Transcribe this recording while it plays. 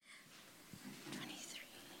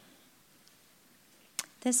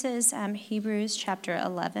This is Hebrews chapter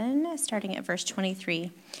 11, starting at verse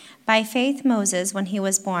 23. By faith, Moses, when he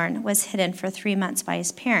was born, was hidden for 3 months by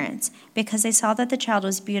his parents, because they saw that the child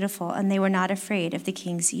was beautiful, and they were not afraid of the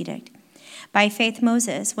king's edict. By faith,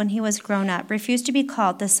 Moses, when he was grown up, refused to be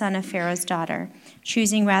called the son of Pharaoh's daughter,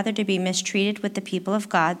 choosing rather to be mistreated with the people of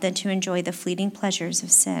God than to enjoy the fleeting pleasures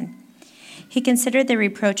of sin. He considered the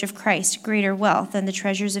reproach of Christ greater wealth than the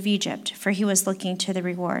treasures of Egypt, for he was looking to the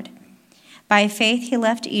reward. By faith he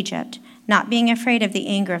left Egypt, not being afraid of the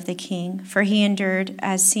anger of the king, for he endured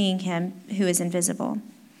as seeing him who is invisible.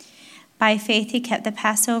 By faith he kept the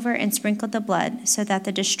Passover and sprinkled the blood, so that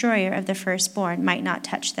the destroyer of the firstborn might not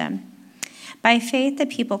touch them. By faith the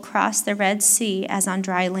people crossed the Red Sea as on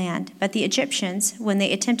dry land, but the Egyptians, when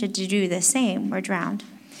they attempted to do the same, were drowned.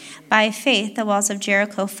 By faith the walls of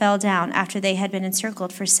Jericho fell down after they had been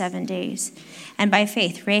encircled for 7 days. And by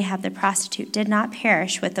faith Rahab the prostitute did not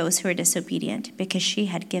perish with those who were disobedient, because she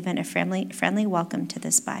had given a friendly welcome to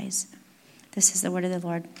the spies. This is the word of the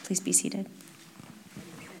Lord. Please be seated.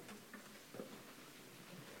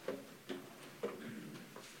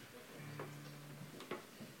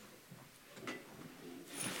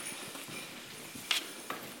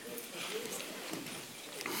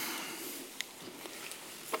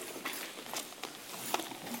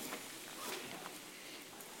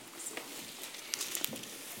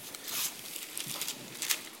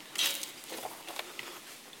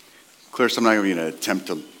 Clarissa, I'm not going to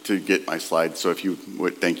attempt to get my slides, so if you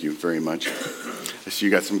would, thank you very much. I see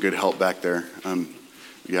you got some good help back there.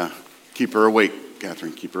 Yeah, keep her awake,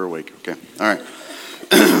 Catherine, keep her awake. Okay, all right.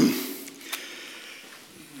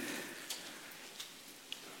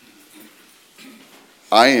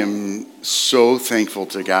 I am so thankful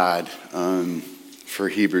to God for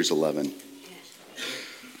Hebrews 11.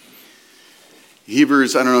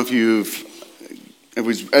 Hebrews, I don't know if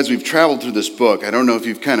as we've traveled through this book, I don't know if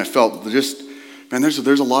you've kind of felt just, man, there's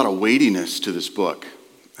a lot of weightiness to this book.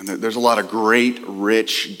 And there's a lot of great,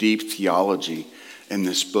 rich, deep theology in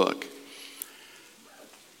this book.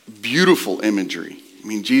 Beautiful imagery. I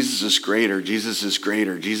mean, Jesus is greater, Jesus is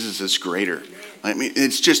greater, Jesus is greater. I mean,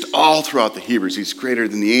 it's just all throughout the Hebrews. He's greater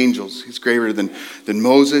than the angels. He's greater than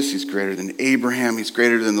Moses. He's greater than Abraham. He's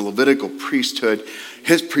greater than the Levitical priesthood.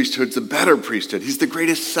 His priesthood's the better priesthood. He's the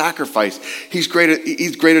greatest sacrifice. He's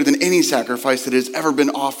greater than any sacrifice that has ever been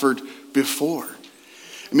offered before.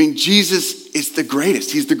 I mean, Jesus is the greatest.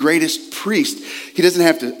 He's the greatest priest. He doesn't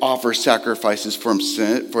have to offer sacrifices for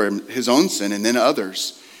his own sin and then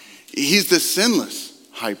others. He's the sinless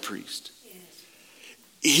high priest.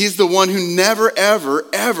 He's the one who never, ever,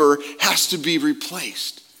 ever has to be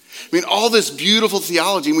replaced. I mean, all this beautiful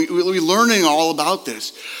theology, we're learning all about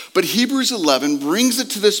this. But Hebrews 11 brings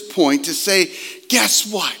it to this point to say, guess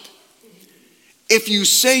what? If you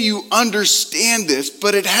say you understand this,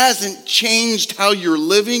 but it hasn't changed how you're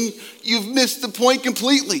living, you've missed the point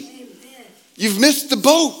completely. You've missed the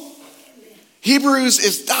boat. Hebrews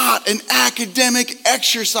is not an academic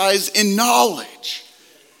exercise in knowledge.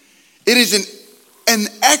 It is an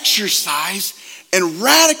exercise and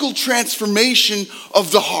radical transformation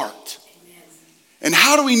of the heart. And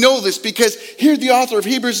how do we know this? Because here the author of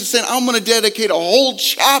Hebrews is saying, I'm going to dedicate a whole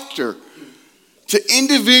chapter to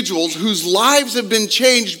individuals whose lives have been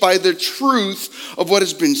changed by the truth of what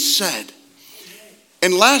has been said.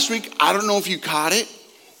 And last week, I don't know if you caught it,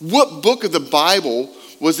 what book of the Bible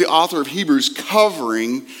was the author of Hebrews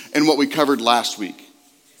covering in what we covered last week?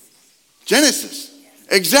 Genesis.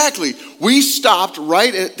 Exactly. We stopped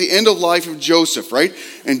right at the end of life of Joseph, right?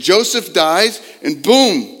 And Joseph dies, and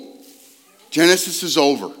boom, Genesis is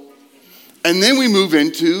over. And then we move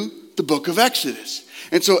into the book of Exodus.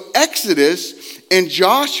 And so Exodus and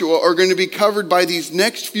Joshua are going to be covered by these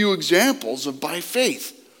next few examples of by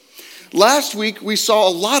faith. Last week, we saw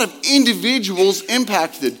a lot of individuals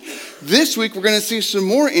impacted. This week, we're going to see some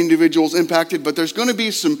more individuals impacted, but there's going to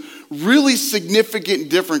be some really significant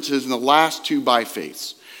differences in the last two by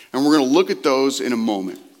faiths. And we're going to look at those in a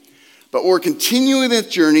moment. But we're continuing this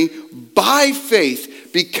journey by faith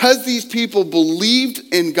because these people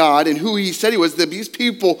believed in God and who he said he was, that these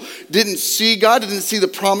people didn't see God, didn't see the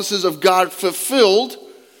promises of God fulfilled.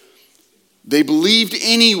 They believed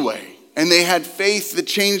anyway. And they had faith that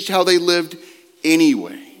changed how they lived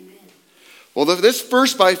anyway. Well, this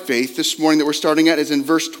verse by faith this morning that we're starting at is in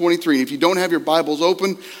verse 23. And if you don't have your Bibles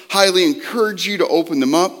open, highly encourage you to open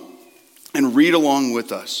them up and read along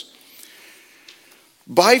with us.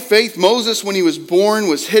 By faith, Moses, when he was born,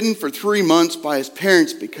 was hidden for 3 months by his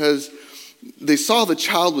parents because they saw the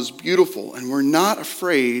child was beautiful and were not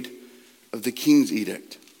afraid of the king's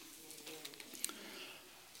edict.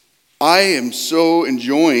 I am so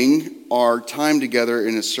enjoying our time together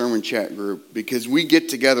in a sermon chat group because we get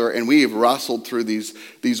together and we have wrestled through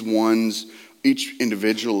these ones, each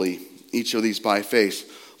individually, each of these by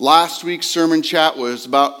faith. Last week's sermon chat was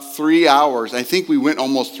about 3 hours. I think we went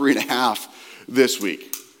almost 3.5 this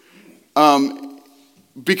week.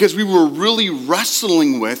 Because we were really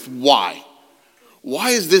wrestling with why. Why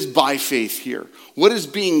is this by faith here? What is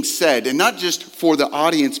being said? And not just for the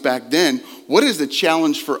audience back then. What is the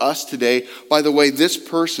challenge for us today by the way this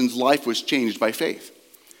person's life was changed by faith?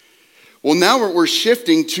 Well, now we're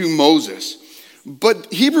shifting to Moses.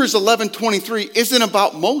 But Hebrews 11:23 isn't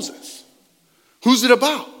about Moses. Who's it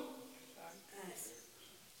about?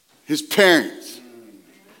 His parents.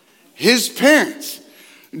 His parents.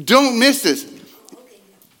 Don't miss this.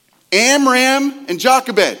 Amram and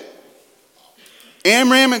Jochebed.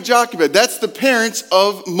 Amram and Jochebed. That's the parents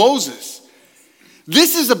of Moses.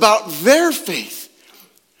 This is about their faith.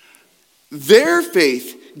 Their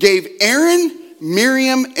faith gave Aaron,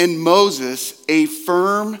 Miriam, and Moses a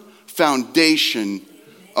firm foundation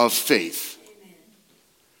of faith.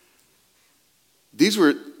 This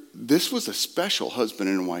was a special husband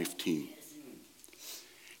and wife team.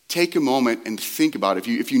 Take a moment and think about it.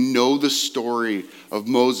 If you know the story of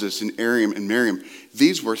Moses and Aaron and Miriam,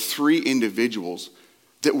 these were 3 individuals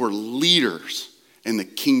that were leaders in the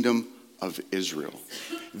kingdom of Israel.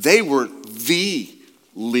 They were the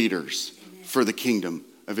leaders for the kingdom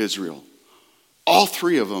of Israel. All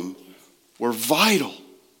 3 of them were vital.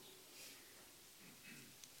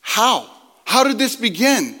 How? How did this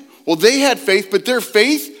begin? Well, they had faith, but their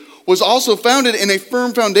faith was also founded in a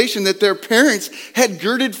firm foundation that their parents had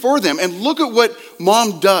girded for them. And look at what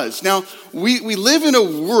mom does. Now, we live in a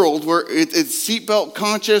world where it's seatbelt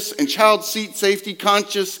conscious and child seat safety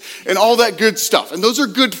conscious and all that good stuff. And those are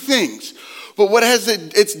good things. But what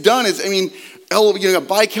it's done is,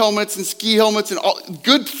 bike helmets and ski helmets and all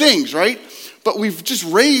good things, right? But we've just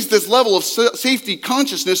raised this level of safety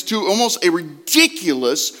consciousness to almost a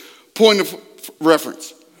ridiculous point of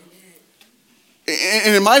reference.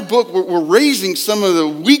 And in my book, we're raising some of the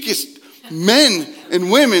weakest men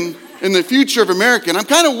and women in the future of America. And I'm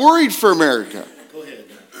kind of worried for America. Go ahead.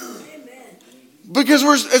 Because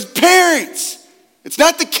we're, as parents, it's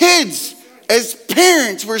not the kids. As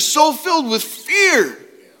parents, we're so filled with fear.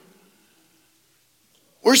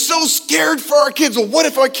 We're so scared for our kids. Well, what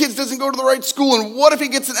if our kids doesn't go to the right school? And what if he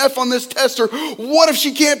gets an F on this test? Or what if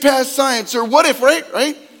she can't pass science? Or what if,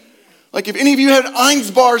 right? Like if any of you had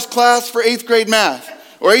Einsbar's class for 8th grade math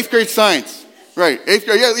or 8th grade science. Right, 8th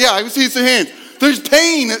grade, yeah, I see some hands. There's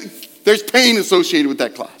pain associated with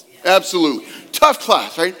that class. Absolutely. Tough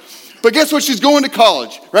class, right? But guess what? She's going to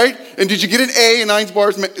college, right? And did you get an A in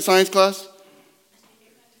Einsbar's science class?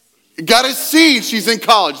 Got a C, she's in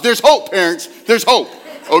college. There's hope, parents. There's hope,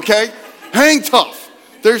 okay? Hang tough.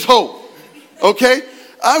 There's hope, okay?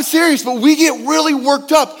 I'm serious, but we get really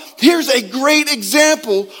worked up. Here's a great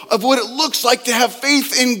example of what it looks like to have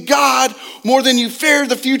faith in God more than you fear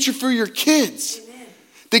the future for your kids. Amen.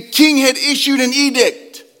 The king had issued an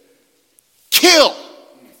edict. Kill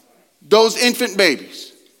those infant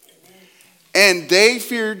babies. Amen. And they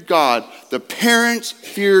feared God. The parents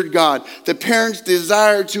feared God. The parents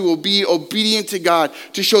desired to be obedient to God,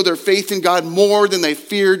 to show their faith in God more than they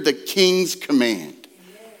feared the king's command.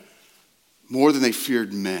 More than they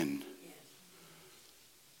feared men.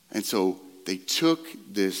 And so they took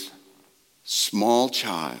this small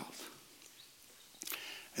child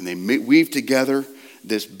and they weaved together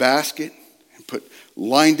this basket and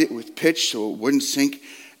lined it with pitch so it wouldn't sink.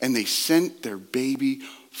 And they sent their baby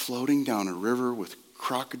floating down a river with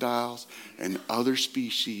crocodiles and other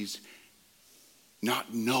species,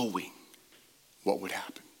 not knowing what would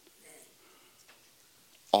happen.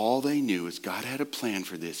 All they knew is God had a plan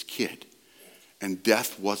for this kid. And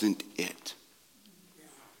death wasn't it.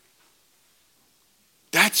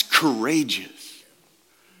 That's courageous.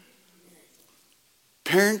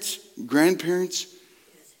 Parents, grandparents,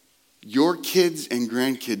 your kids and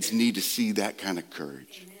grandkids need to see that kind of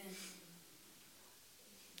courage.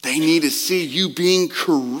 They need to see you being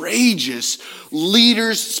courageous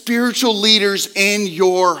leaders, spiritual leaders in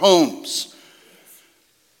your homes.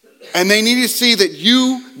 And they need to see that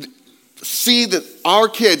you see that our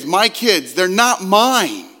kids, my kids, they're not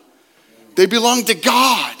mine. They belong to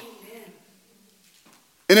God.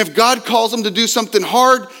 And if God calls them to do something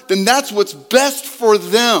hard, then that's what's best for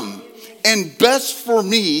them and best for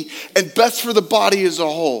me and best for the body as a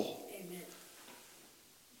whole.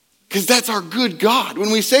 Because that's our good God.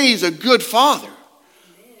 When we say he's a good father,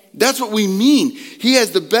 that's what we mean. He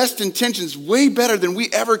has the best intentions, way better than we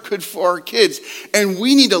ever could for our kids. And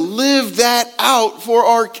we need to live that out for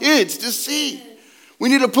our kids to see. We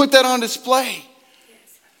need to put that on display.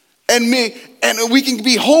 And we can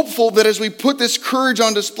be hopeful that as we put this courage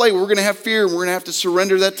on display, we're going to have fear and we're going to have to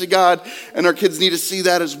surrender that to God. And our kids need to see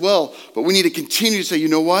that as well. But we need to continue to say, you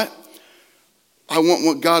know what? I want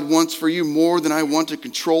what God wants for you more than I want to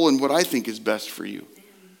control and what I think is best for you.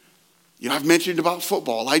 You know, I've mentioned about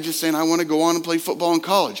football. I just saying I want to go on and play football in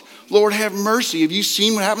college. Lord, have mercy. Have you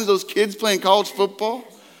seen what happens to those kids playing college football?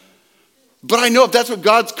 But I know if that's what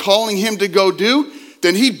God's calling him to go do,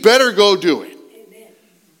 then he better go do it.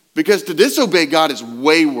 Because to disobey God is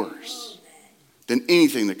way worse than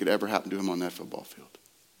anything that could ever happen to him on that football field.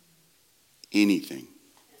 Anything.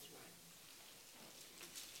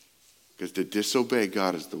 Because to disobey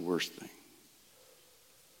God is the worst thing.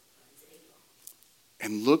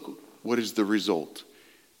 And look what is the result.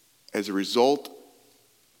 As a result,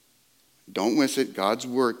 don't miss it, God's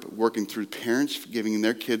work, but working through parents giving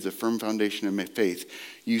their kids a firm foundation of faith,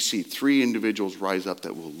 you see 3 individuals rise up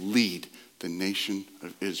that will lead the nation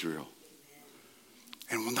of Israel.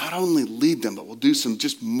 And will not only lead them, but will do some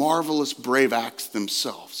just marvelous, brave acts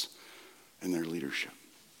themselves in their leadership.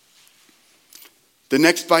 The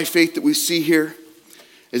next by faith that we see here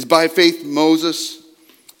is by faith Moses,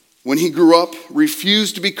 when he grew up,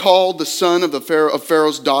 refused to be called the son of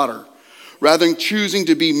Pharaoh's daughter, rather than choosing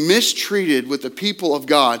to be mistreated with the people of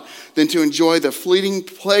God than to enjoy the fleeting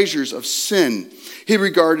pleasures of sin. He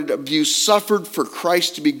regarded abuse suffered for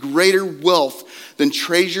Christ to be greater wealth than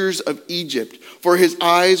treasures of Egypt, for his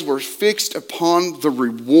eyes were fixed upon the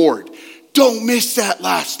reward. Don't miss that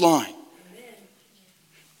last line. Amen.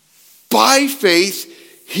 By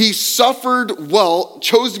faith, he suffered well,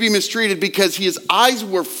 chose to be mistreated because his eyes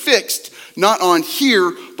were fixed not on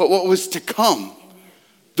here, but what was to come.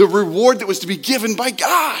 The reward that was to be given by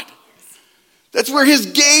God. That's where his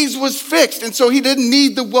gaze was fixed. And so he didn't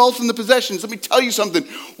need the wealth and the possessions. Let me tell you something.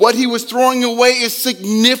 What he was throwing away is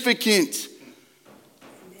significant.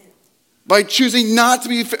 By choosing not to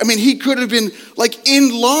be, he could have been like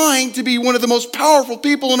in line to be one of the most powerful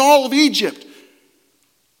people in all of Egypt.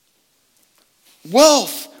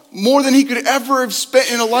 Wealth, more than he could ever have spent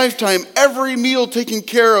in a lifetime. Every meal taken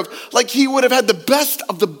care of. Like he would have had the best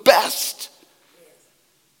of the best.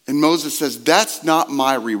 And Moses says, that's not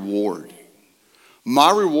my reward.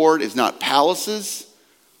 My reward is not palaces,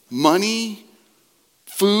 money,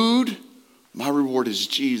 food. My reward is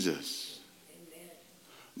Jesus. Amen.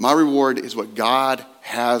 My reward is what God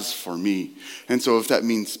has for me. And so if that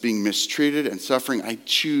means being mistreated and suffering, I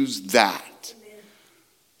choose that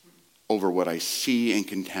over what I see and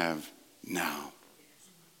can have now.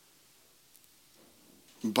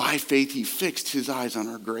 By faith, he fixed his eyes on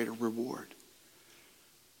our greater reward.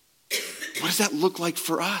 What does that look like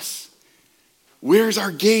for us? Where's our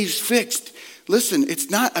gaze fixed? Listen, it's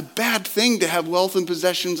not a bad thing to have wealth and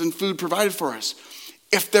possessions and food provided for us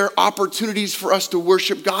if there are opportunities for us to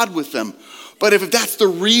worship God with them. But if that's the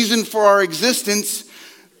reason for our existence,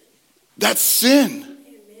 that's sin.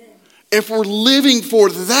 Amen. If we're living for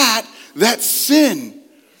that, that's sin.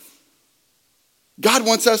 God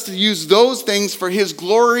wants us to use those things for his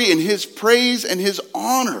glory and his praise and his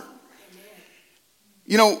honor.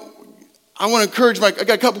 You know, I want to encourage I got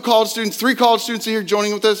a couple college students, 3 college students here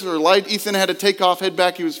joining with us. Or Ethan had to take off, head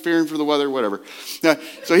back. He was fearing for the weather, whatever.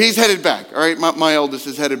 So he's headed back. All right, my eldest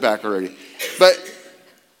is headed back already. But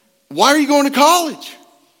why are you going to college?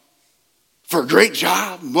 For a great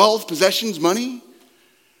job, wealth, possessions, money?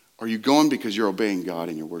 Or are you going because you're obeying God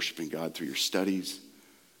and you're worshiping God through your studies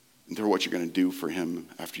and through what you're going to do for him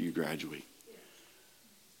after you graduate?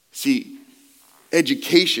 See,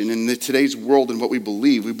 education in today's world and what we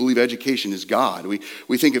believe education is God.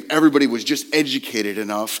 We think if everybody was just educated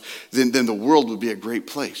enough, then the world would be a great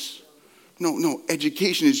place. No,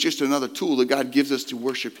 education is just another tool that God gives us to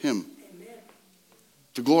worship him, Amen.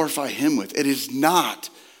 To glorify him with. It is not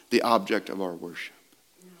the object of our worship.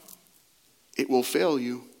 No. It will fail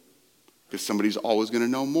you because somebody's always going to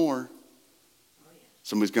know more. Oh, yeah.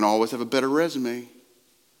 Somebody's going to always have a better resume.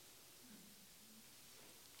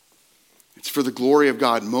 It's for the glory of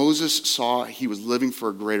God. Moses saw he was living for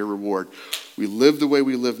a greater reward. We live the way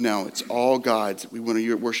we live now. It's all God's. We want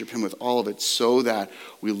to worship him with all of it so that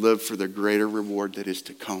we live for the greater reward that is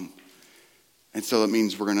to come. And so that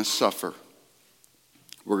means we're going to suffer.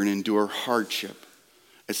 We're going to endure hardship.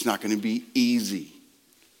 It's not going to be easy,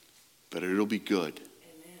 but it'll be good.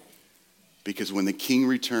 Amen. Because when the king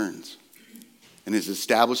returns and has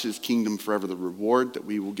established his kingdom forever, the reward that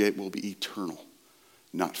we will get will be eternal.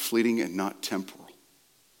 Not fleeting and not temporal,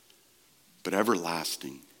 but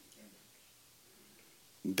everlasting.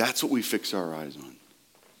 That's what we fix our eyes on.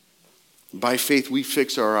 By faith, we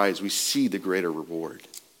fix our eyes. We see the greater reward.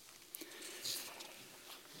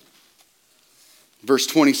 Verse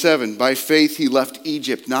 27, by faith he left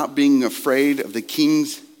Egypt, not being afraid of the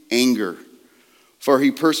king's anger, for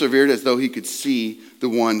he persevered as though he could see the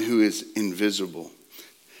one who is invisible.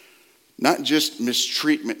 Not just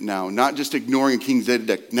mistreatment now, not just ignoring King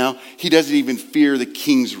Zedek. Now he doesn't even fear the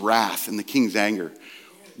king's wrath and the king's anger.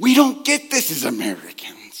 We don't get this as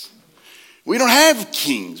Americans. We don't have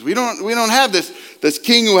kings. We don't have this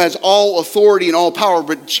king who has all authority and all power,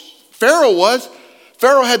 but Pharaoh was.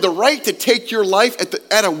 Pharaoh had the right to take your life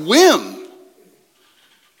at a whim.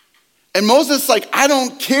 And Moses is like, I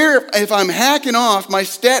don't care if I'm hacking off my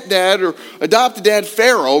stepdad or adopted dad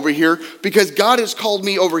Pharaoh over here, because God has called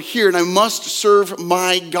me over here and I must serve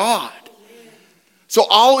my God. So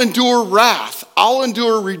I'll endure wrath. I'll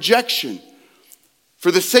endure rejection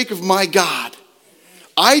for the sake of my God.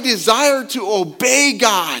 I desire to obey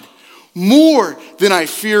God more than I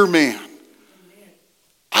fear man.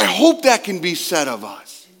 I hope that can be said of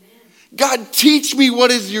us. God, teach me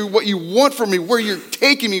what you want from me, where you're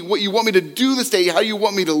taking me, what you want me to do this day, how you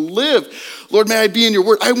want me to live. Lord, may I be in your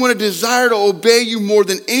word. I want to desire to obey you more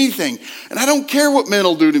than anything. And I don't care what men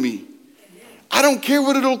will do to me. I don't care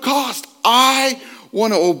what it'll cost. I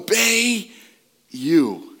want to obey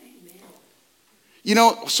you. You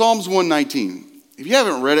know, Psalms 119. If you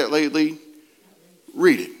haven't read it lately,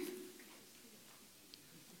 read it.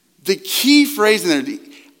 The key phrase in there,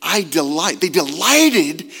 I delight. They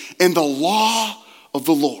delighted in the law of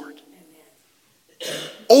the Lord.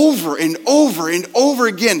 Over and over and over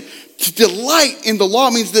again. To delight in the law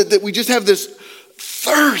means that we just have this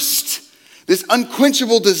thirst, this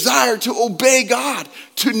unquenchable desire to obey God,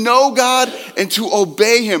 to know God and to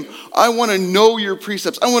obey him. I want to know your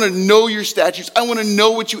precepts. I want to know your statutes. I want to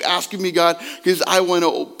know what you ask of me, God, because I want to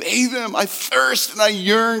obey them. I thirst and I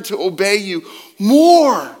yearn to obey you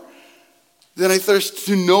more than I thirst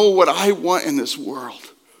to know what I want in this world.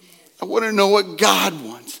 I want to know what God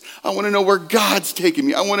wants. I want to know where God's taking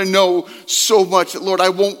me. I want to know so much that, Lord, I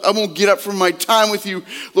won't get up from my time with you,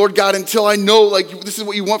 Lord God, until I know, like, this is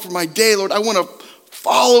what you want for my day, Lord. I want to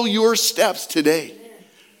follow your steps today.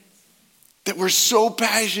 That we're so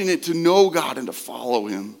passionate to know God and to follow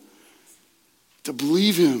him, to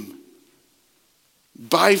believe him.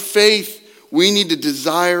 By faith, we need to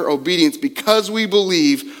desire obedience because we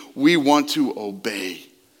believe we want to obey.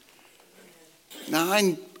 Now,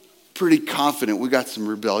 I'm pretty confident we got some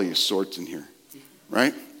rebellious sorts in here,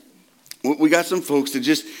 right? We got some folks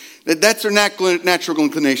that's their natural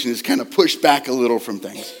inclination, is kind of push back a little from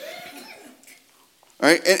things. All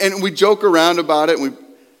right? And we joke around about it,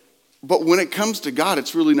 but when it comes to God,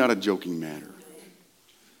 it's really not a joking matter.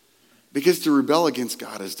 Because to rebel against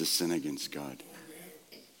God is to sin against God.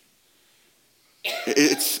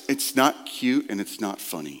 It's not cute and it's not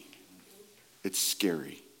funny. It's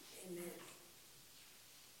scary.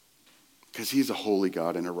 Because he's a holy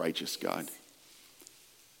God and a righteous God.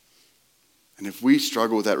 And if we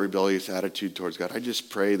struggle with that rebellious attitude towards God, I just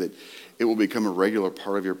pray that it will become a regular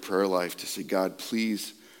part of your prayer life to say, God,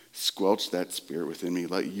 please squelch that spirit within me.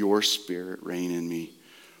 Let your spirit reign in me,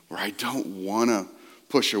 where I don't want to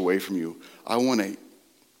push away from you. I want to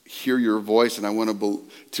hear your voice, and I want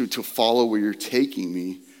to follow where you're taking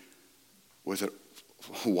me with a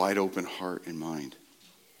wide open heart and mind.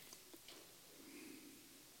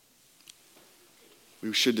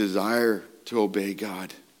 We should desire to obey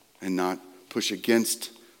God and not push against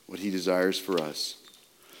what he desires for us.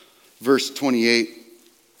 Verse 28,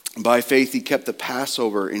 by faith he kept the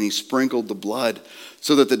Passover and he sprinkled the blood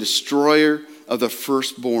so that the destroyer of the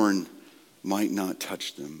firstborn might not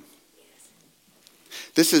touch them.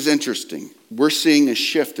 This is interesting. We're seeing a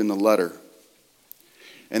shift in the letter.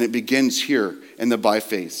 And it begins here in the by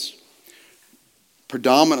faith.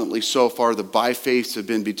 Predominantly so far, the by faiths have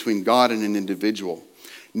been between God and an individual.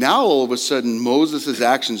 Now all of a sudden, Moses'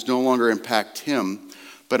 actions no longer impact him,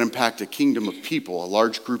 but impact a kingdom of people, a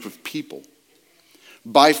large group of people.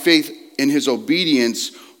 By faith in his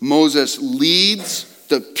obedience, Moses leads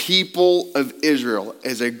the people of Israel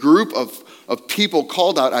as a group of people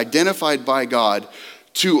called out, identified by God,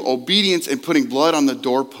 to obedience and putting blood on the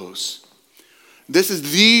doorposts. This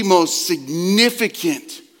is the most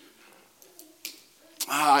significant,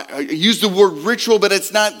 I use the word ritual, but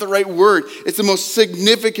it's not the right word. It's the most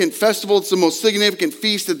significant festival. It's the most significant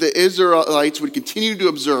feast that the Israelites would continue to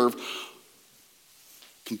observe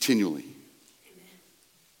continually.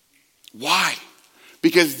 Why?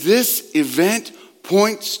 Because this event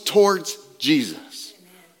points towards Jesus.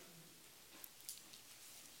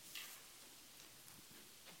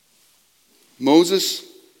 Moses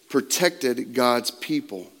protected God's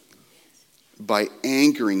people by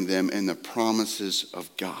anchoring them in the promises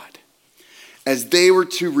of God. as they were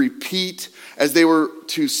to repeat, as they were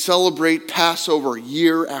to celebrate Passover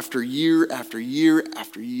year after year after year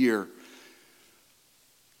after year,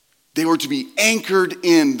 they were to be anchored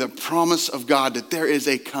in the promise of God that there is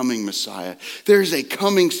a coming Messiah. There is a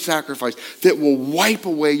coming sacrifice that will wipe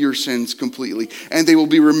away your sins completely, and they will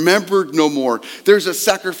be remembered no more. There's a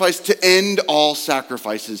sacrifice to end all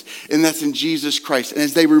sacrifices, and that's in Jesus Christ. And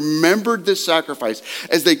as they remembered this sacrifice,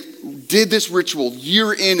 as they did this ritual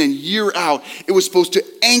year in and year out, it was supposed to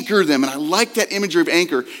anchor them. And I like that imagery of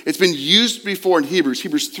anchor. It's been used before in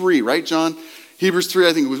Hebrews 3, right, John? Hebrews 3,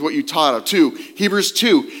 I think, was what you taught of, too. Hebrews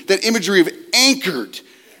 2, that imagery of anchored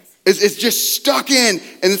is just stuck in,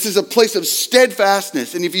 and this is a place of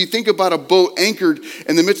steadfastness. And if you think about a boat anchored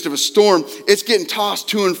in the midst of a storm, it's getting tossed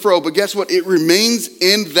to and fro, but guess what? It remains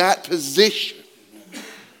in that position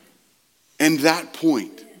and that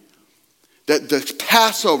point. That the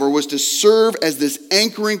Passover was to serve as this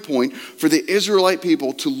anchoring point for the Israelite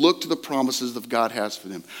people to look to the promises that God has for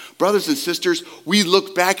them. Brothers and sisters, we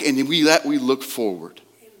look back and we look forward.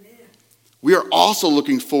 Amen. We are also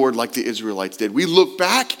looking forward like the Israelites did. We look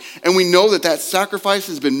back and we know that sacrifice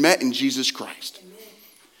has been met in Jesus Christ. Amen.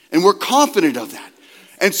 And we're confident of that.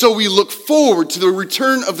 And so we look forward to the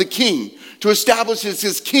return of the King to establish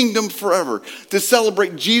his kingdom forever, to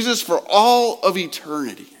celebrate Jesus for all of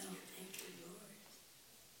eternity.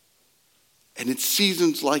 And it's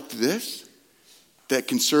seasons like this that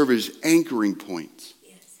can serve as anchoring points.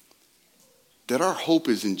 Yes. That our hope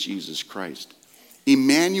is in Jesus Christ.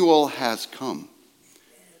 Emmanuel has come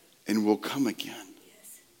and will come again.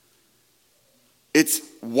 Yes. It's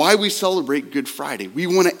why we celebrate Good Friday. We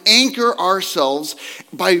want to anchor ourselves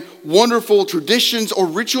by wonderful traditions or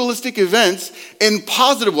ritualistic events in a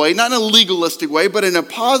positive way, not in a legalistic way, but in a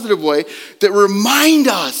positive way that remind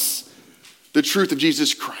us the truth of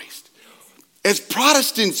Jesus Christ. As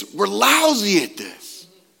Protestants, we're lousy at this.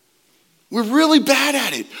 We're really bad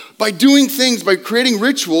at it. By doing things, by creating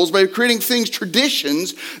rituals, by creating things,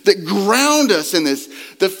 traditions that ground us in this.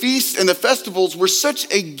 The feasts and the festivals were such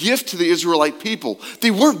a gift to the Israelite people.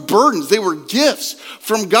 They weren't burdens, they were gifts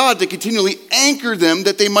from God to continually anchor them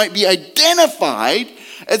that they might be identified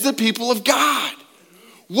as the people of God.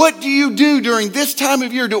 What do you do during this time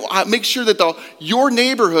of year to make sure that your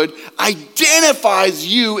neighborhood identifies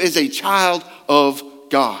you as a child of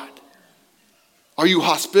God? Are you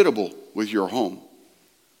hospitable with your home?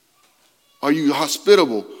 Are you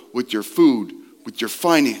hospitable with your food, with your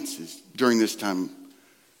finances during this time?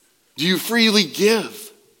 Do you freely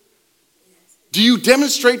give? Do you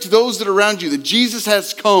demonstrate to those that are around you that Jesus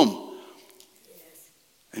has come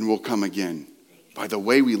and will come again? By the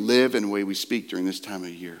way we live and the way we speak during this time of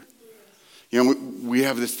year. You know, we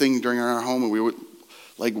have this thing during our home and we would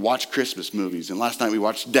watch Christmas movies. And last night we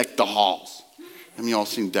watched Deck the Halls. Have you all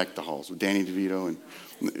seen Deck the Halls with Danny DeVito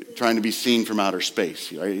and trying to be seen from outer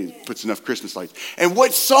space? Right? He puts enough Christmas lights. And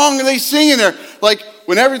what song are they singing there? Like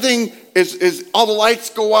when everything is all the lights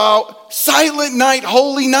go out, silent night,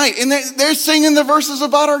 holy night. And they're singing the verses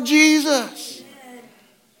about our Jesus.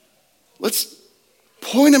 Let's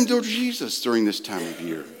point them to Jesus during this time of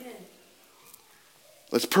year.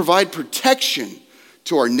 Let's provide protection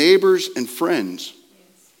to our neighbors and friends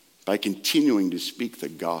by continuing to speak the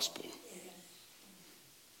gospel.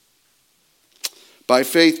 By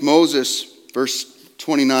faith, Moses, verse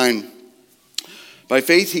 29, by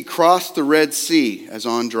faith he crossed the Red Sea as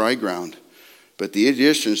on dry ground, but the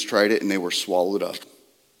Egyptians tried it and they were swallowed up.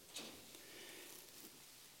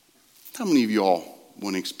 How many of you all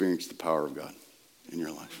want to experience the power of God in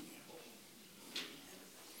your life?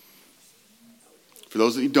 For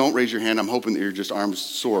those that you don't raise your hand, I'm hoping that your just arms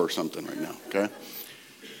sore or something right now, okay?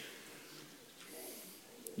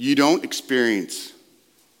 You don't experience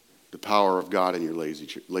the power of God in your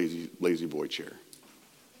lazy boy chair.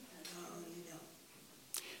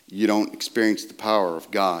 You don't experience the power of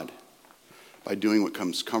God by doing what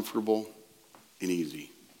comes comfortable and easy.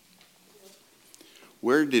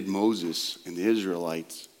 Where did Moses and the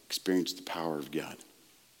Israelites experience the power of God?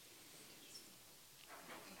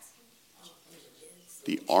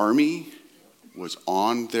 The army was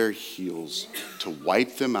on their heels to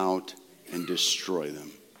wipe them out and destroy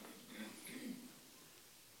them.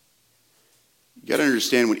 You got to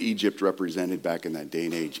understand what Egypt represented back in that day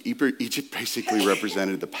and age. Egypt basically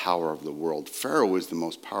represented the power of the world. Pharaoh was the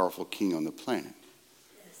most powerful king on the planet.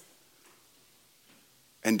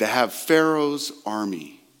 And to have Pharaoh's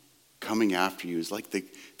army coming after you is like the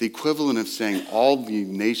equivalent of saying all the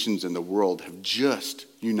nations in the world have just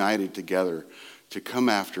united together to come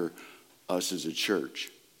after us as a church.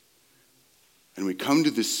 And we come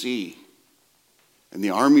to the sea, and the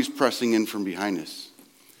army's pressing in from behind us.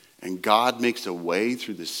 and God makes a way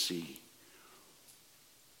through the sea.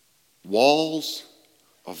 Walls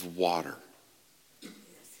of water.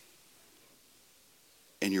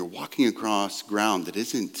 And you're walking across ground that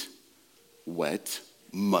isn't wet,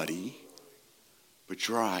 muddy, but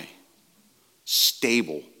dry,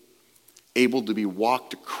 stable, able to be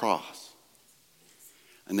walked across.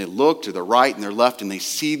 And they look to the right and their left and they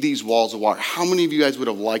see these walls of water. How many of you guys would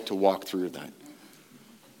have liked to walk through that?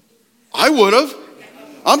 I would have.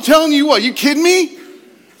 I'm telling you what, you kidding me?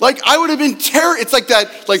 Like I would have been it's like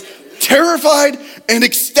that, like terrified and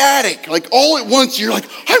ecstatic. Like all at once you're like,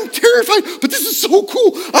 I'm terrified, but this is so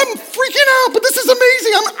cool. I'm freaking out, but this is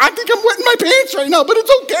amazing. I think I'm wetting my pants right now, but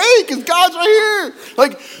it's okay because God's right here.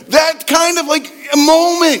 Like that kind of like a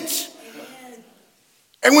moment.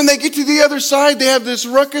 And when they get to the other side, they have this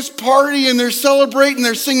ruckus party and they're celebrating,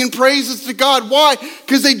 they're singing praises to God. Why?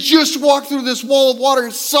 Because they just walked through this wall of water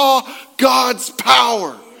and saw God's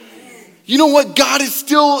power. You know what? God is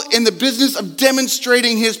still in the business of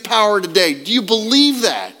demonstrating his power today. Do you believe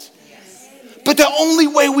that? But the only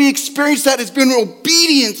way we experience that is being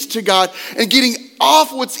obedience to God and getting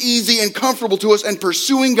off what's easy and comfortable to us and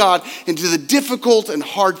pursuing God into the difficult and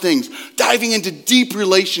hard things. Diving into deep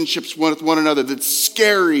relationships with one another that's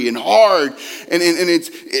scary and hard. And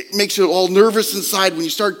it makes you all nervous inside when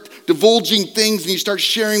you start divulging things and you start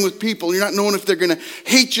sharing with people. You're not knowing if they're going to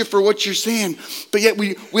hate you for what you're saying. But yet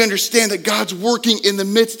we understand that God's working in the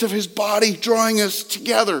midst of his body, drawing us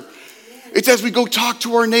together. It's as we go talk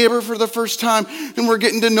to our neighbor for the first time and we're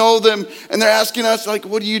getting to know them and they're asking us like,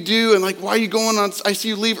 what do you do? And like, why are you going on? I see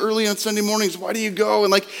you leave early on Sunday mornings. Why do you go?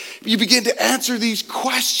 And like, you begin to answer these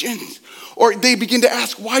questions or they begin to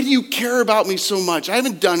ask, why do you care about me so much? I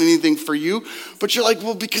haven't done anything for you, but you're like,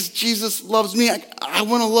 well, because Jesus loves me. I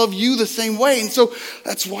want to love you the same way. And so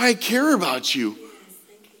that's why I care about you.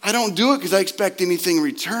 I don't do it because I expect anything in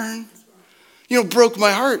return. You know, broke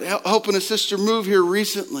my heart helping a sister move here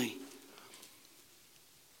recently.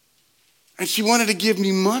 And she wanted to give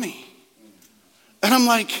me money. And I'm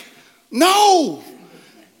like, no,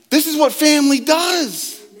 this is what family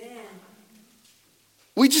does.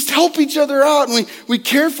 We just help each other out and we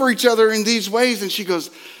care for each other in these ways. And she goes,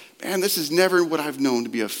 man, this is never what I've known to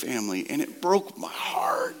be a family. And it broke my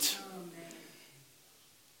heart.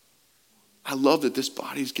 I love that this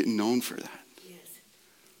body's getting known for that.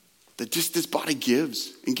 That just this body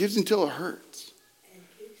gives and gives until it hurts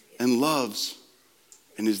and loves.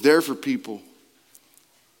 And is there for people.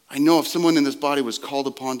 I know if someone in this body was called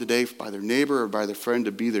upon today by their neighbor or by their friend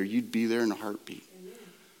to be there, you'd be there in a heartbeat. Amen.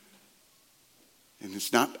 And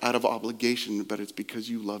it's not out of obligation, but it's because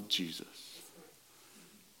you love Jesus.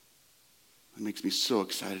 It makes me so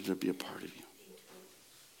excited to be a part of you.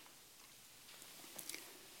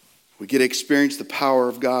 We get to experience the power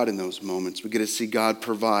of God in those moments. We get to see God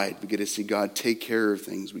provide. We get to see God take care of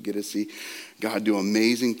things. We get to see God do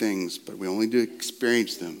amazing things, but we only do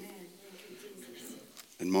experience them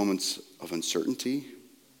in moments of uncertainty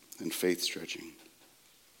and faith stretching.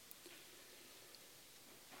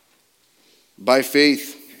 By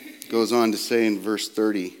faith, goes on to say in verse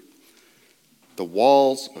 30, the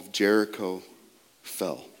walls of Jericho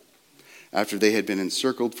fell after they had been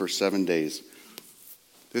encircled for 7 days.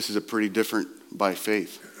 This is a pretty different by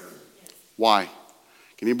faith. Why?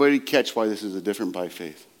 Can anybody catch why this is a different by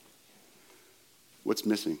faith? What's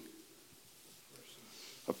missing?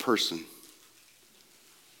 A person.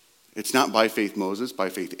 It's not by faith Moses, by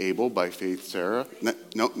faith Abel, by faith Sarah.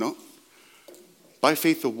 No. By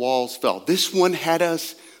faith the walls fell. This one had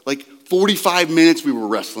us like 45 minutes we were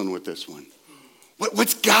wrestling with this one.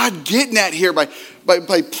 What's God getting at here by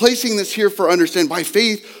placing this here for understanding? By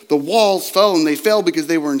faith, the walls fell, and they fell because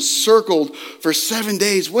they were encircled for 7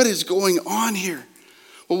 days. What is going on here?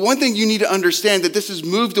 Well, one thing you need to understand that this has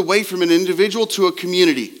moved away from an individual to a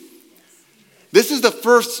community. This is the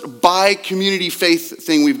first by community faith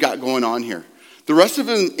thing we've got going on here. The rest of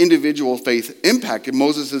an individual faith impacted,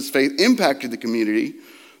 Moses' faith impacted the community,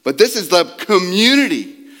 but this is the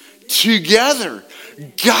community together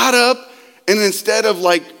got up. And instead of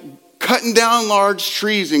like cutting down large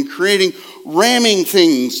trees and ramming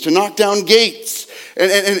things to knock down gates,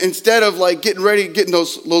 and instead of like getting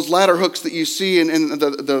those ladder hooks that you see in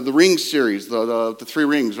the Rings series, the 3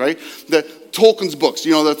 Rings, right? The Tolkien's books,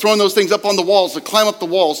 they're throwing those things up on the walls to climb up the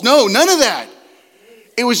walls. No, none of that.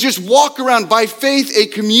 It was just walk around. By faith, a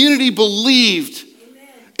community believed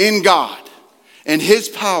in God and his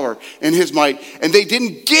power and his might. And they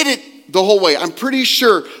didn't get it the whole way. I'm pretty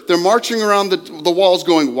sure they're marching around the walls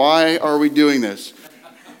going, why are we doing this?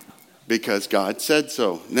 Because God said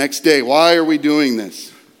so. Next day, why are we doing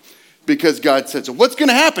this? Because God said so. What's going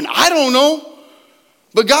to happen? I don't know.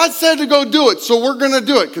 But God said to go do it, so we're going to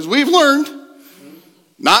do it because we've learned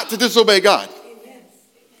not to disobey God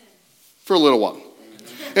for a little while.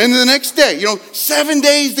 And the next day, 7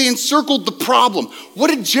 days they encircled the problem. What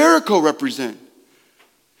did Jericho represent?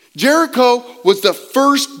 Jericho was the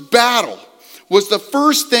first battle, was the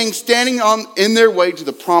first thing standing in their way to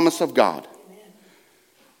the promise of God.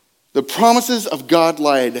 The promises of God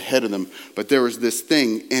lied ahead of them, but there was this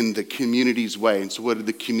thing in the community's way. And so what did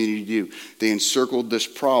the community do? They encircled this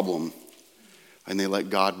problem and they let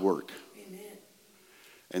God work. Amen.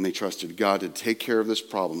 And they trusted God to take care of this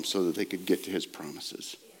problem so that they could get to his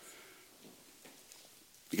promises. Yes.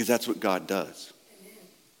 Because that's what God does. Amen.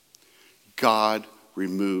 God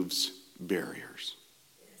removes barriers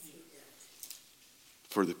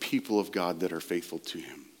for the people of God that are faithful to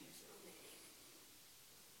him.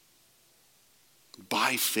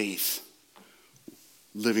 By faith,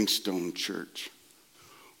 Livingstone Church,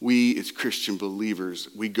 we as Christian believers,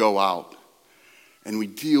 we go out and we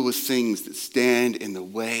deal with things that stand in the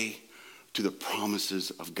way to the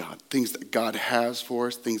promises of God. Things that God has for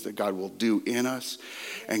us, things that God will do in us,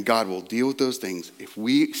 and God will deal with those things if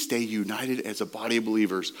we stay united as a body of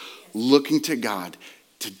believers, looking to God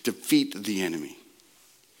to defeat the enemy.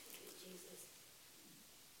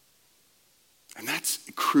 And that's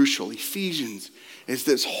crucial. Ephesians is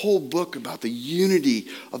this whole book about the unity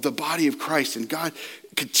of the body of Christ. And God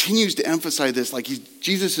continues to emphasize this, like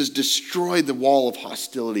Jesus has destroyed the wall of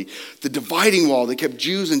hostility, the dividing wall that kept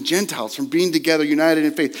Jews and Gentiles from being together, united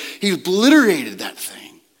in faith. He obliterated that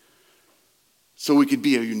thing so we could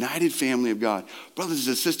be a united family of God. Brothers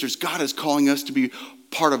and sisters, God is calling us to be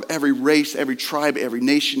part of every race, every tribe, every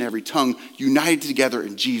nation, every tongue, united together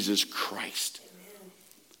in Jesus Christ.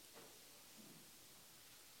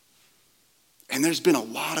 And there's been a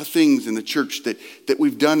lot of things in the church that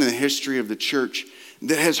we've done in the history of the church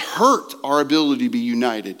that has hurt our ability to be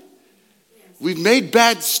united. We've made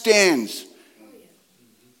bad stands.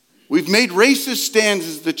 We've made racist stands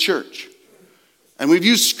as the church. And we've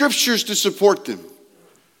used scriptures to support them.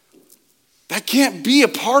 That can't be a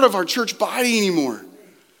part of our church body anymore.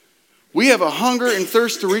 We have a hunger and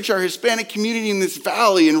thirst to reach our Hispanic community in this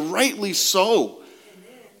valley, and rightly so.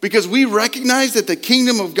 Because we recognize that the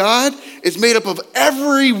kingdom of God is made up of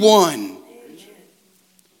everyone.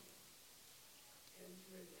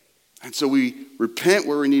 And so we repent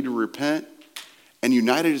where we need to repent, and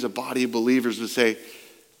united as a body of believers to say,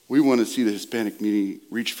 we want to see the Hispanic community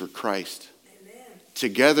reach for Christ. Amen.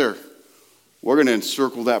 Together, we're going to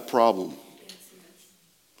encircle that problem.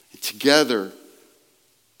 Together,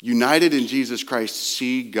 united in Jesus Christ,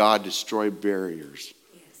 see God destroy barriers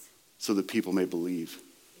so that people may believe.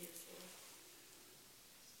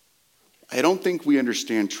 I don't think we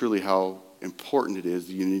understand truly how important it is,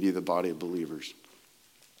 the unity of the body of believers.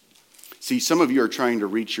 See, some of you are trying to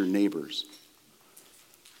reach your neighbors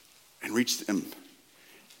and reach them.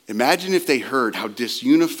 Imagine if they heard how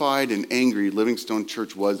disunified and angry Livingstone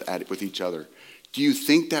Church was with each other. Do you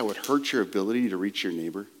think that would hurt your ability to reach your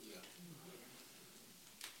neighbor?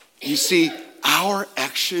 You see, our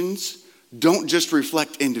actions don't just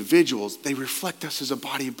reflect individuals, they reflect us as a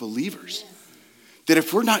body of believers. That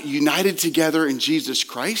if we're not united together in Jesus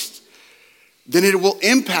Christ, then it will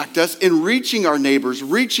impact us in reaching our neighbors,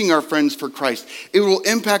 reaching our friends for Christ. It will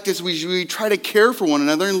impact us as we try to care for one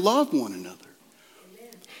another and love one another.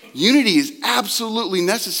 Amen. Unity is absolutely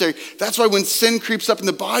necessary. That's why when sin creeps up in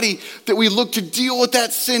the body, that we look to deal with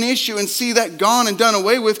that sin issue and see that gone and done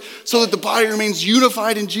away with so that the body remains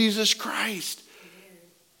unified in Jesus Christ.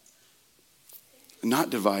 And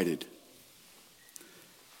not divided.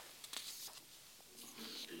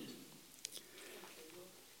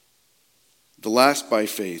 The last by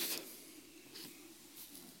faith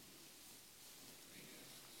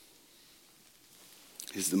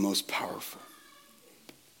is the most powerful.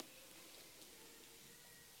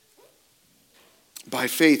 By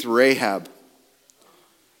faith, Rahab,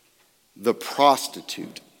 the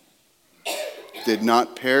prostitute, did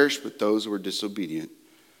not perish with those who were disobedient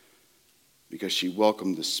because she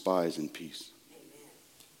welcomed the spies in peace.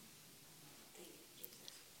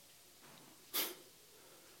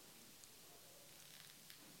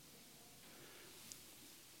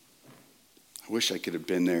 I wish I could have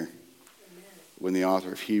been there when the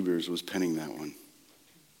author of Hebrews was penning that one.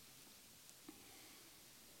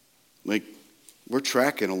 Like, we're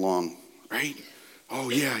tracking along, right? Oh,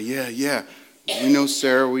 yeah. We know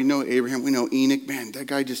Sarah, we know Abraham, we know Enoch. Man, that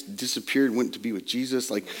guy just disappeared, went to be with Jesus.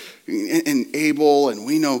 And Abel, and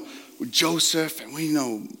we know Joseph, and we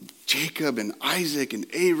know Jacob and Isaac and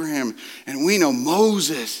Abraham, and we know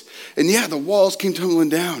Moses. And yeah, the walls came tumbling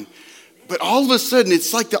down. But all of a sudden,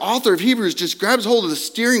 it's like the author of Hebrews just grabs hold of the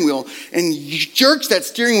steering wheel and jerks that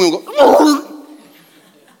steering wheel and goes,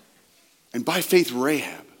 and by faith,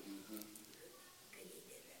 Rahab,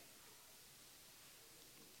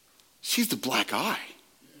 she's the black eye.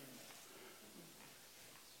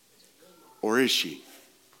 Or is she?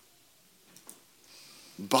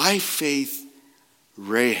 By faith,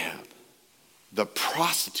 Rahab, the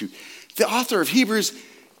prostitute. The author of Hebrews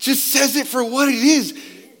just says it for what it is.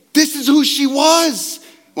 This is who she was.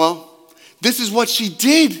 Well, this is what she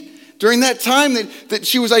did during that time that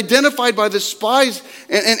she was identified by the spies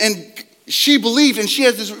and she believed. And she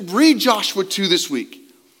has this, read Joshua 2 this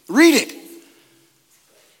week. Read it.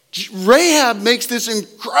 Rahab makes this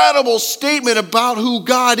incredible statement about who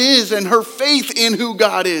God is and her faith in who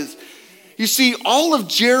God is. You see, all of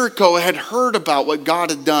Jericho had heard about what God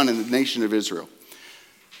had done in the nation of Israel.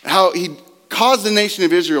 How he caused the nation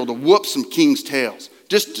of Israel to whoop some king's tails,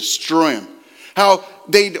 just destroy them. How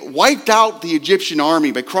they'd wiped out the Egyptian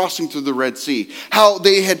army by crossing through the Red Sea. How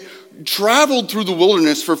they had traveled through the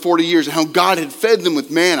wilderness for 40 years and how God had fed them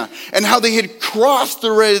with manna. And how they had crossed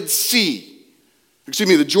the Red Sea.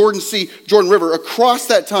 The Jordan River across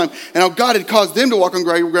that time. And how God had caused them to walk on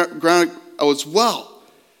ground as well.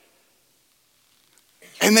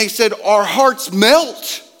 And they said, our hearts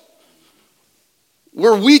melt.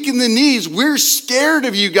 We're weak in the knees. We're scared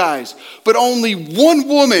of you guys. But only one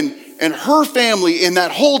woman and her family in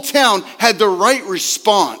that whole town had the right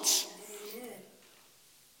response.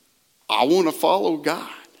 I want to follow God.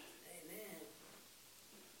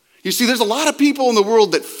 You see, there's a lot of people in the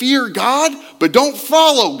world that fear God, but don't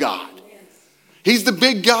follow God. He's the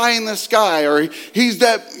big guy in the sky, or he's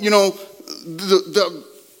that, the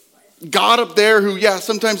God up there who,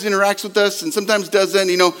 sometimes interacts with us and sometimes doesn't,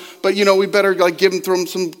 but, we better give him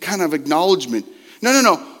some kind of acknowledgement.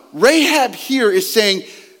 No. Rahab here is saying,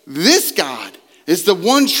 this God is the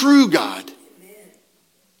one true God.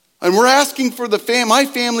 And we're asking for my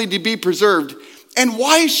family to be preserved. And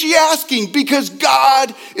why is she asking? Because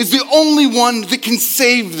God is the only one that can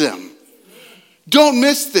save them. Don't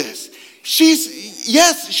miss this.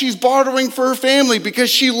 She's bartering for her family because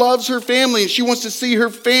she loves her family and she wants to see her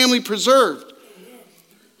family preserved.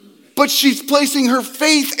 But she's placing her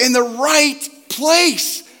faith in the right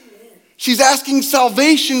place. She's asking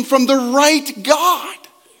salvation from the right God.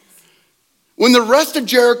 When the rest of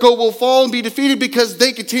Jericho will fall and be defeated because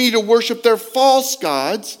they continue to worship their false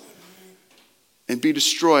gods and be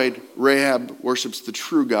destroyed, Rahab worships the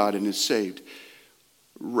true God and is saved.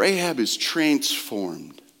 Rahab is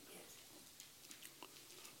transformed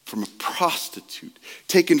from a prostitute,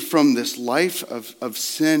 taken from this life of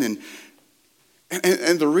sin.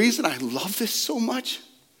 And the reason I love this so much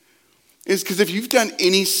is because if you've done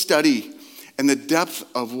any study in the depth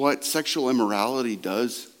of what sexual immorality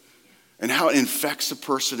does and how it infects a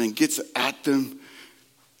person and gets at them,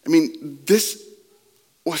 this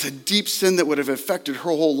was a deep sin that would have affected her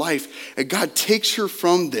whole life. And God takes her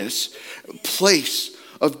from this place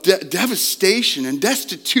of devastation and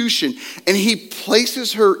destitution, and he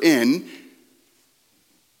places her in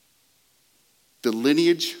the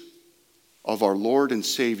lineage of our Lord and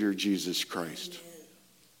Savior, Jesus Christ.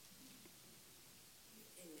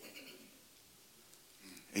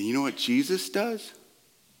 And you know what Jesus does?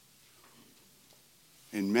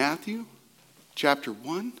 In Matthew chapter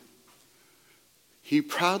 1, he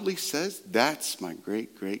proudly says, that's my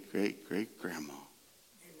great-great-great-great-grandma.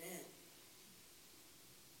 Amen.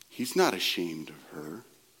 He's not ashamed of her.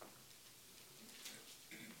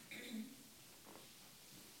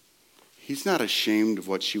 He's not ashamed of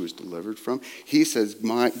what she was delivered from. He says,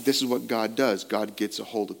 this is what God does. God gets a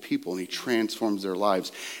hold of people and he transforms their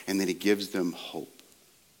lives and then he gives them hope.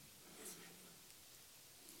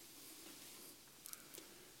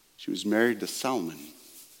 She was married to Salmon.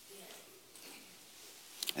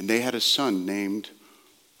 And they had a son named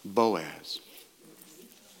Boaz.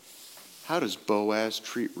 How does Boaz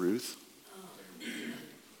treat Ruth?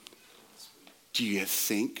 Do you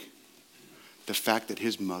think the fact that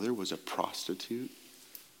his mother was a prostitute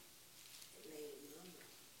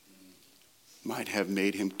might have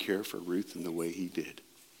made him care for Ruth in the way he did?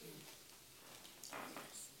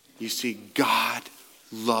 You see, God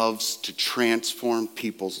loves to transform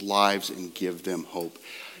people's lives and give them hope.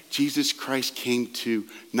 Jesus Christ came to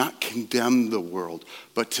not condemn the world,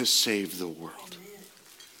 but to save the world.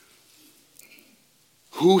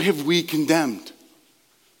 Who have we condemned?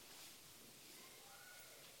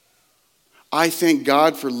 I thank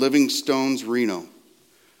God for Living Stones Reno.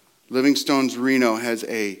 Living Stones Reno has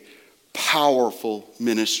a powerful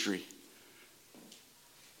ministry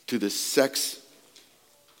to the sex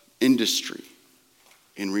industry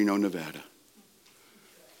in Reno, Nevada.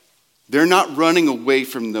 They're not running away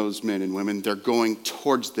from those men and women. They're going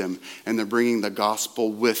towards them, and they're bringing the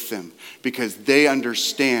gospel with them because they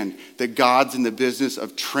understand that God's in the business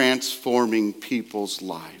of transforming people's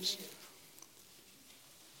lives.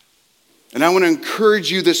 And I want to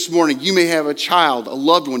encourage you this morning. You may have a child, a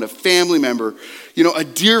loved one, a family member, a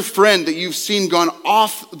dear friend that you've seen gone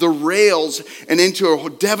off the rails and into a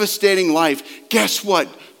devastating life. Guess what?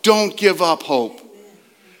 Don't give up hope.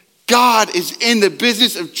 God is in the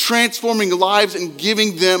business of transforming lives and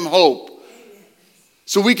giving them hope.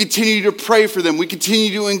 So we continue to pray for them. We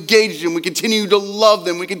continue to engage them. We continue to love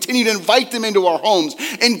them. We continue to invite them into our homes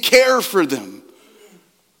and care for them.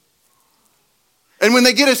 And when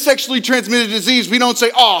they get a sexually transmitted disease, we don't say,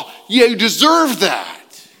 oh, yeah, you deserve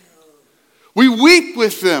that. We weep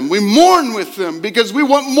with them. We mourn with them because we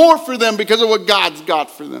want more for them because of what God's got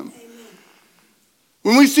for them.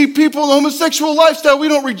 When we see people in a homosexual lifestyle, we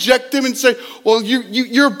don't reject them and say, well,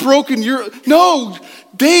 you're broken. No,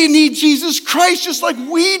 they need Jesus Christ just like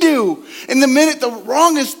we do. And the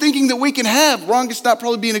wrongest thinking that we can have, wrongest not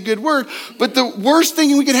probably being a good word, but the worst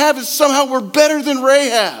thinking we can have is somehow we're better than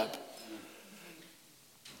Rahab.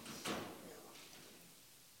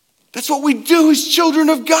 That's what we do as children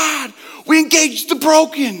of God. We engage the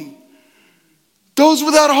broken, those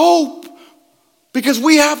without hope. Because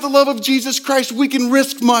we have the love of Jesus Christ, we can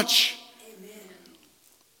risk much. Amen.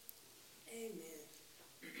 Amen.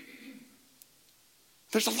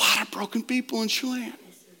 There's a lot of broken people in Chelan.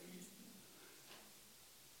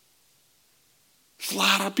 There's a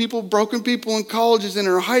lot of broken people in colleges, in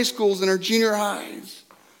our high schools, in our junior highs.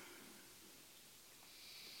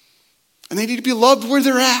 And they need to be loved where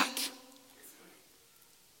they're at.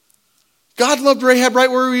 God loved Rahab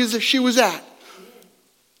right where she was at.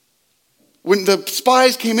 When the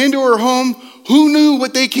spies came into her home, who knew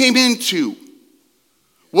what they came into?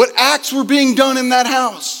 What acts were being done in that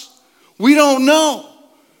house? We don't know.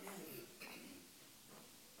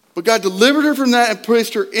 But God delivered her from that and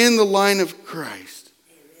placed her in the line of Christ.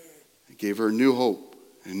 He gave her a new hope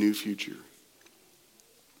and a new future.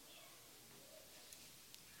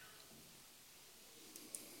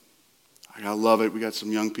 I love it. We got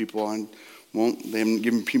some young people on. They haven't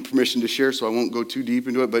given me permission to share, so I won't go too deep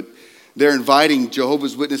into it, but they're inviting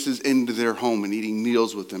Jehovah's Witnesses into their home and eating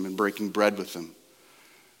meals with them and breaking bread with them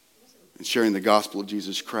and sharing the gospel of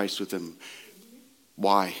Jesus Christ with them.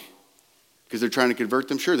 Why? Because they're trying to convert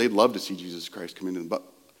them? Sure, they'd love to see Jesus Christ come into them. But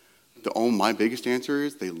my biggest answer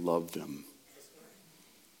is they love them.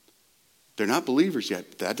 They're not believers yet,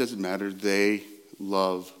 but that doesn't matter. They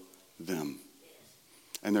love them.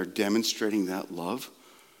 And they're demonstrating that love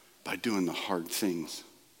by doing the hard things.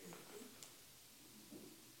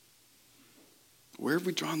 Where have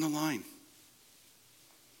we drawn the line?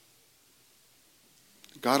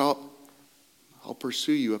 God, I'll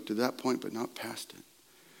pursue you up to that point, but not past it.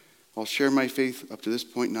 I'll share my faith up to this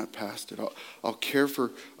point, not past it. I'll care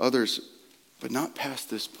for others, but not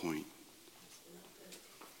past this point.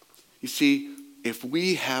 You see, if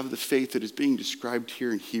we have the faith that is being described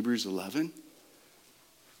here in Hebrews 11,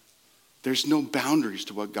 there's no boundaries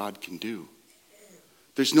to what God can do.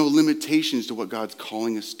 There's no limitations to what God's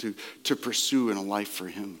calling us to pursue in a life for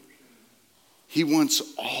him. He wants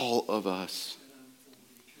all of us.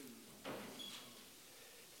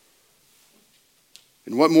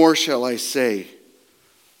 And what more shall I say?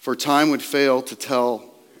 For time would fail to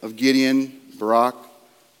tell of Gideon, Barak,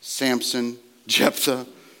 Samson, Jephthah,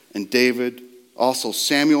 and David, also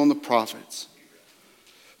Samuel and the prophets.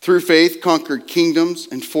 Through faith, conquered kingdoms,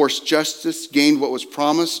 enforced justice, gained what was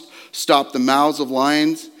promised, stopped the mouths of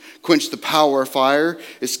lions, quenched the power of fire,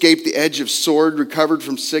 escaped the edge of sword, recovered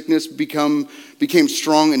from sickness, became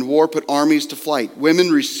strong in war, put armies to flight. Women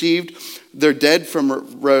received their dead from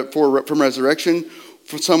resurrection.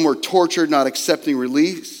 For some were tortured, not accepting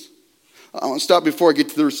release. I want to stop before I get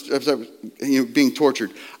to being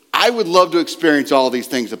tortured. I would love to experience all these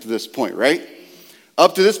things up to this point, right?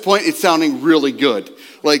 Up to this point, it's sounding really good.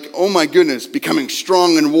 Like, oh my goodness, becoming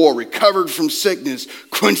strong in war, recovered from sickness,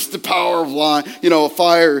 quenched the power of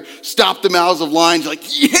fire, stopped the mouths of lions. Like,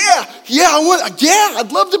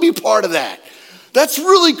 I'd love to be part of that. That's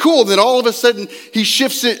really cool. And then all of a sudden, he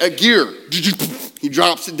shifts it a gear. He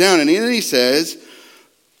drops it down, and then he says,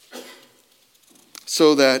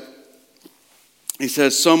 some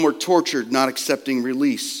were tortured, not accepting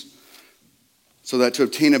release, so that to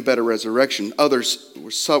obtain a better resurrection. Others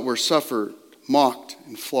were suffered, mocked,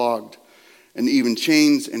 and flogged, and even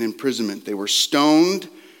chains and imprisonment. They were stoned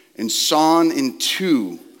and sawn in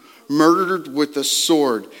two, murdered with the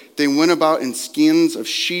sword. They went about in skins of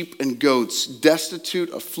sheep and goats, destitute,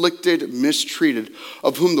 afflicted, mistreated,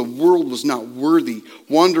 of whom the world was not worthy,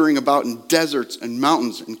 wandering about in deserts and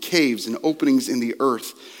mountains and caves and openings in the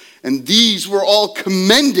earth. And these were all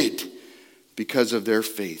commended because of their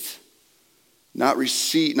faith, not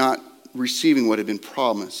receiving what had been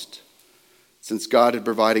promised, since God had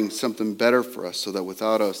providing something better for us, so that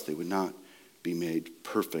without us they would not be made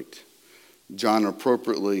perfect. John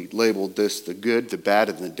appropriately labeled this the good, the bad,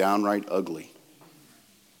 and the downright ugly.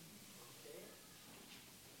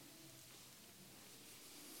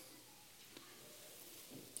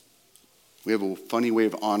 We have a funny way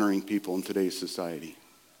of honoring people in today's society.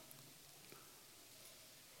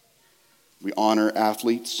 We honor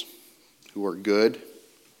athletes who are good.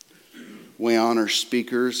 We honor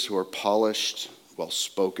speakers who are polished,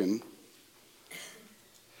 well-spoken.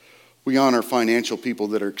 We honor financial people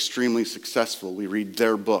that are extremely successful. We read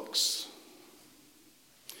their books.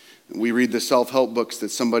 We read the self-help books that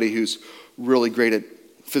somebody who's really great at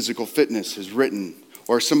physical fitness has written,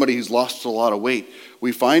 or somebody who's lost a lot of weight.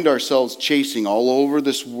 We find ourselves chasing all over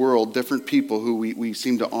this world different people who we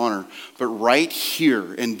seem to honor. But right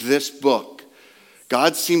here in this book,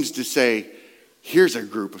 God seems to say, here's a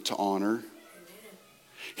group to honor.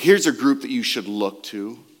 Here's a group that you should look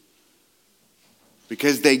to.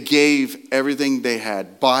 Because they gave everything they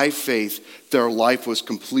had. By faith, their life was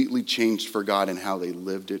completely changed for God and how they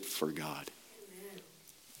lived it for God.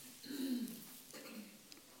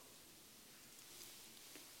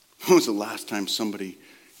 When was the last time somebody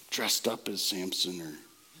dressed up as Samson or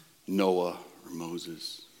Noah or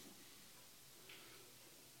Moses?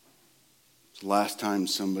 It was the last time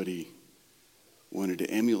somebody wanted to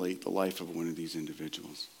emulate the life of one of these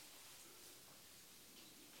individuals.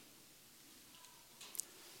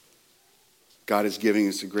 God is giving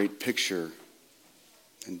us a great picture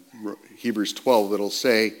in Hebrews 12 that'll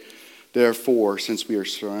say, therefore, since we are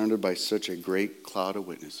surrounded by such a great cloud of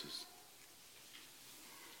witnesses,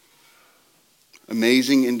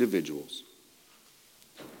 amazing individuals.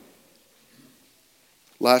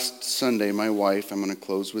 Last Sunday, my wife, I'm going to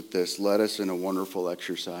close with this, led us in a wonderful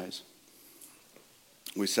exercise.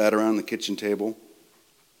 We sat around the kitchen table,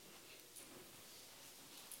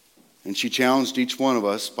 and she challenged each one of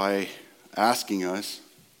us by asking us,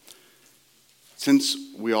 since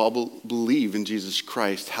we all believe in Jesus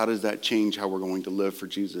Christ, how does that change how we're going to live for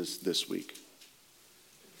Jesus this week?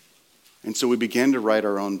 And so we began to write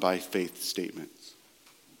our own by faith statements.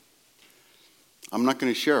 I'm not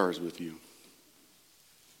going to share ours with you,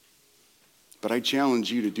 but I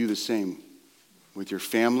challenge you to do the same with your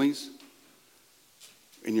families,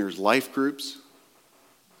 in your life groups.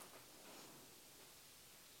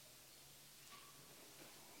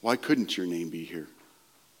 Why couldn't your name be here?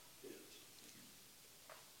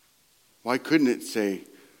 Why couldn't it say,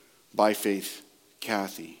 by faith,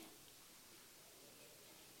 Kathy?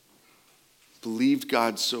 Believed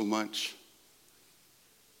God so much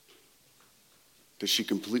that she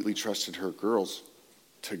completely trusted her girls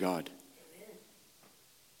to God.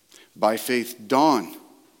 By faith, Don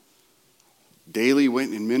daily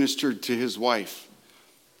went and ministered to his wife,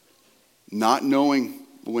 not knowing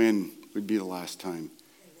when would be the last time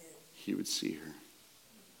he would see her.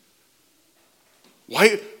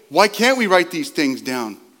 Why can't we write these things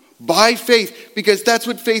down? By faith, because that's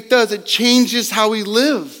what faith does. It changes how we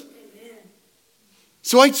live. Amen.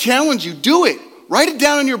 So I challenge you, do it. Write it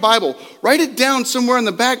down in your Bible. Write it down somewhere on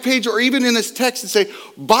the back page or even in this text and say,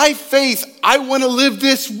 by faith, I want to live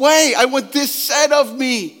this way. I want this said of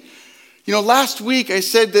me. You know, last week I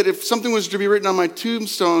said that if something was to be written on my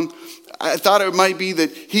tombstone, I thought it might be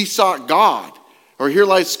that he sought God. Or here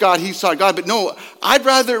lies Scott, he sought God. But no, I'd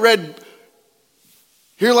rather it read,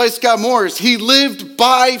 here lies Scott Morris. He lived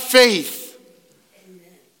by faith. Amen.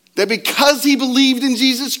 That because he believed in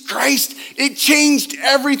Jesus Christ, it changed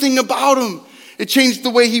everything about him. It changed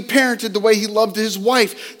the way he parented, the way he loved his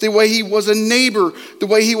wife, the way he was a neighbor, the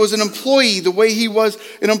way he was an employee, the way he was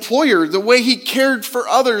an employer, the way he cared for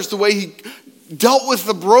others, the way he dealt with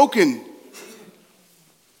the broken,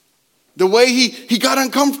 the way he got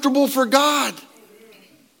uncomfortable for God.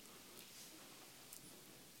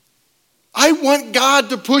 I want God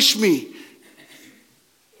to push me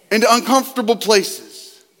into uncomfortable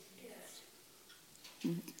places.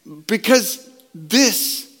 Because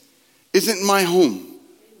this isn't my home.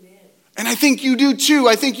 And I think you do too.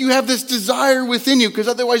 I think you have this desire within you, because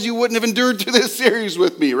otherwise you wouldn't have endured to this series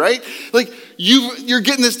with me, right? Like you're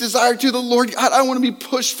getting this desire to the Lord. God, I want to be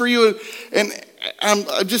pushed for you. And I'm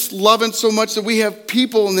just loving so much that we have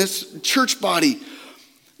people in this church body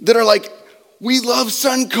that are like, we love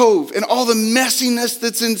Sun Cove and all the messiness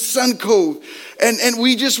that's in Sun Cove. And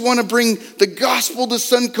we just want to bring the gospel to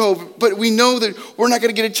Sun Cove. But we know that we're not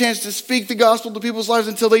going to get a chance to speak the gospel to people's lives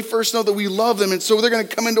until they first know that we love them. And so they're going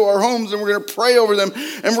to come into our homes and we're going to pray over them.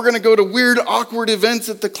 And we're going to go to weird, awkward events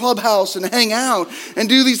at the clubhouse and hang out and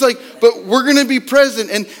do these but we're going to be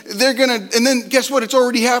present. And they're going to, and then guess what? It's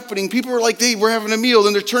already happening. People are like, hey, we're having a meal.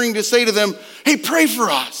 And they're turning to say to them, hey, pray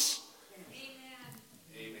for us.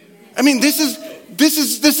 I mean, this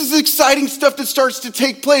is exciting stuff that starts to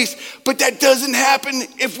take place, but that doesn't happen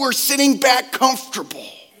if we're sitting back comfortable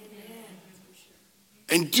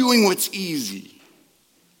and doing what's easy.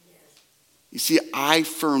 You see, I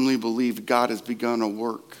firmly believe God has begun a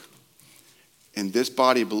work in this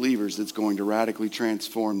body of believers that's going to radically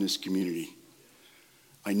transform this community.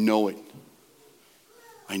 I know it.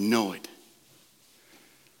 I know it.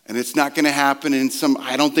 And it's not going to happen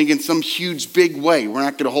I don't think in some huge big way. We're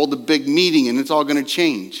not going to hold a big meeting and it's all going to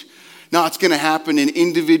change. No, it's going to happen in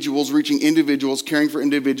individuals, reaching individuals, caring for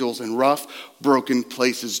individuals in rough, broken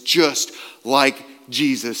places, just like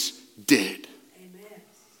Jesus did. Amen.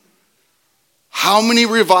 How many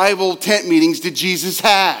revival tent meetings did Jesus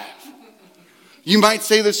have? You might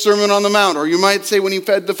say the Sermon on the Mount, or you might say when he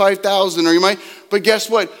fed the 5,000, but guess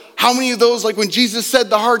what? How many of those, like when Jesus said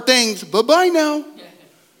the hard things, bye-bye now.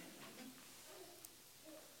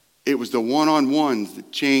 It was the one-on-ones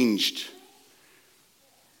that changed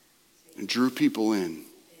and drew people in.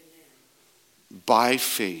 By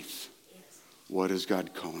faith, what is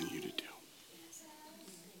God calling you to do?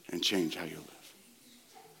 And change how you live.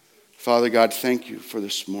 Father God, thank you for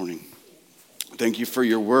this morning. Thank you for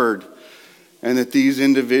your word. And that these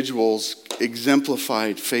individuals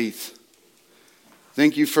exemplified faith.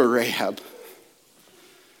 Thank you for Rahab.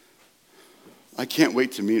 I can't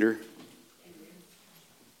wait to meet her.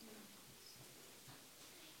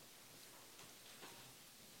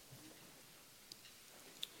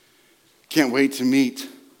 Can't wait to meet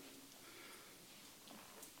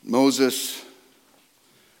Moses,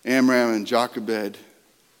 Amram, and Jochebed.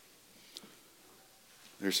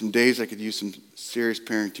 There's some days I could use some serious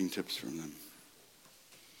parenting tips from them.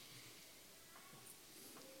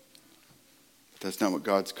 But that's not what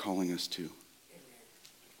God's calling us to.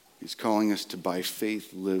 He's calling us to, by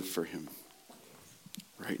faith, live for him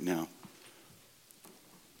right now.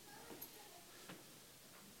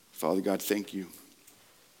 Father God, thank you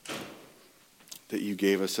that you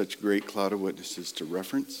gave us such a great cloud of witnesses to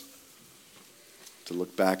reference, to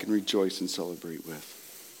look back and rejoice and celebrate with.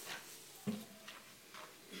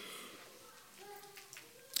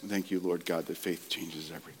 Thank you, Lord God, that faith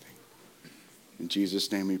changes everything. In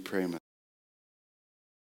Jesus' name we pray.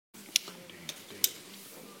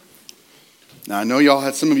 Now, I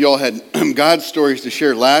know some of y'all had God stories to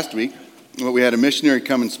share last week, but we had a missionary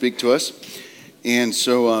come and speak to us. And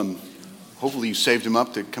so hopefully you saved him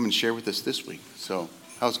up to come and share with us this week. So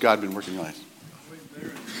how's God been working in your life?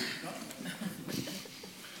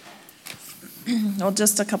 Well,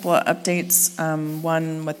 just a couple of updates.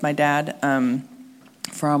 One with my dad.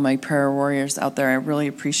 For all my prayer warriors out there, I really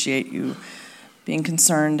appreciate you being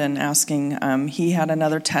concerned and asking. He had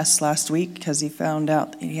another test last week because he found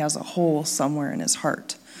out he has a hole somewhere in his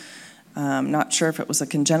heart. Not sure if it was a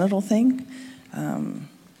congenital thing.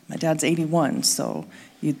 My dad's 81, so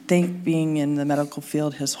you'd think being in the medical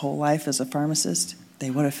field his whole life as a pharmacist,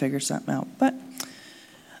 they would have figured something out. But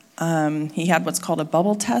he had what's called a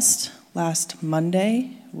bubble test last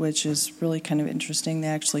Monday, which is really kind of interesting. They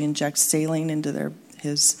actually inject saline into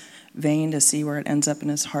his vein to see where it ends up in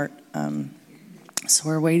his heart. So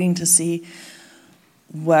we're waiting to see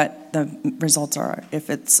what the results are. If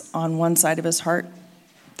it's on one side of his heart,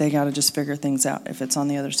 they got to just figure things out. If it's on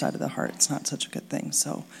the other side of the heart, it's not such a good thing.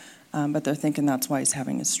 So, but they're thinking that's why he's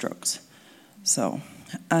having his strokes. So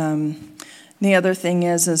the other thing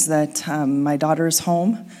is that my daughter's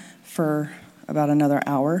home for about another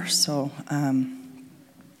hour. So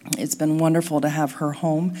it's been wonderful to have her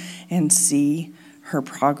home and see her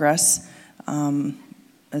progress.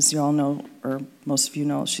 As you all know, or most of you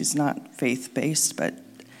know, she's not faith-based, but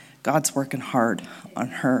God's working hard on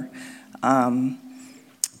her.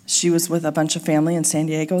 She was with a bunch of family in San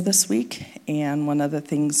Diego this week, and one of the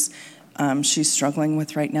things she's struggling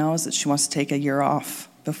with right now is that she wants to take a year off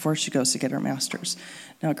before she goes to get her master's.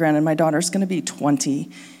 Now, granted, my daughter's going to be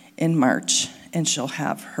 20 in March, and she'll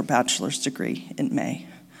have her bachelor's degree in May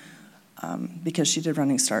because she did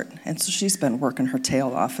Running Start. And so she's been working her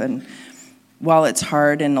tail off, and while it's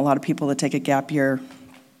hard, and a lot of people that take a gap year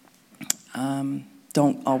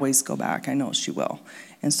don't always go back, I know she will.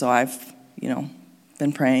 And so I've,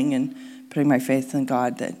 been praying and putting my faith in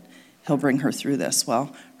God that he'll bring her through this.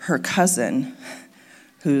 Well, her cousin,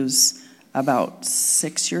 who's about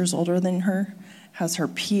 6 years older than her, has her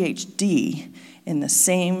PhD in the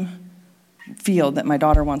same field that my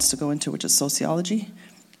daughter wants to go into, which is sociology.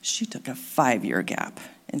 She took a 5-year gap,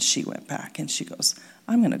 and she went back, and she goes,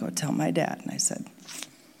 I'm going to go tell my dad. And I said,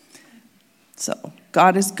 so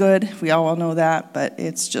God is good. We all know that, but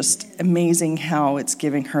it's just amazing how it's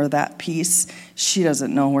giving her that peace. She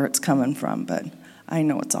doesn't know where it's coming from, but I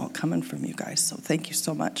know it's all coming from you guys. So thank you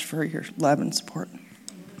so much for your love and support.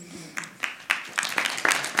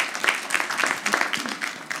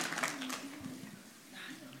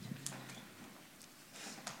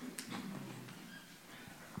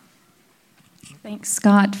 Thanks,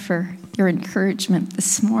 Scott, for your encouragement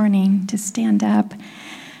this morning to stand up.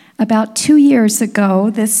 About 2 years ago,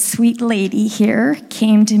 this sweet lady here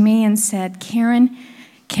came to me and said, Karen,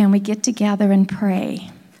 can we get together and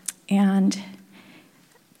pray? And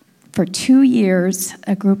for 2 years,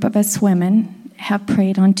 a group of us women have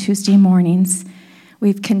prayed on Tuesday mornings.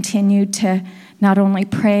 We've continued to not only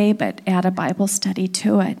pray, but add a Bible study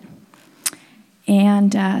to it.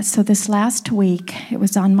 And so this last week, it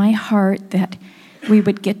was on my heart that we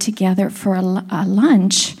would get together for a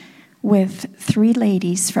lunch with 3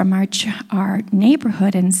 ladies from our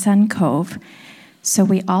neighborhood in Sun Cove. So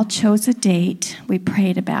we all chose a date. We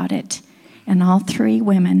prayed about it. And all 3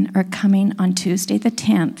 women are coming on Tuesday the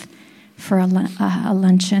 10th for a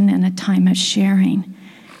luncheon and a time of sharing.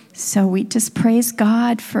 So we just praise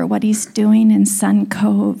God for what he's doing in Sun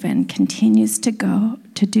Cove and continues to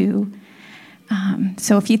do.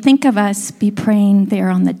 So if you think of us, be praying there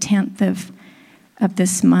on the 10th of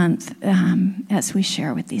this month as we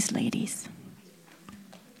share with these ladies.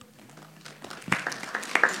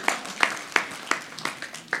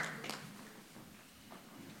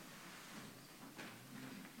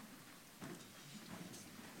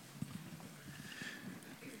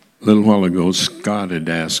 A little while ago, Scott had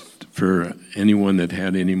asked for anyone that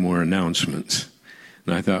had any more announcements.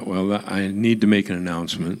 And I thought, well, I need to make an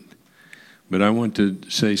announcement, but I want to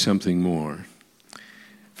say something more.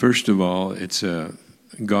 First of all, it's a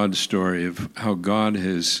God story of how God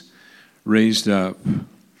has raised up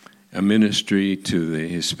a ministry to the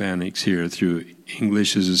Hispanics here through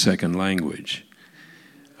English as a second language.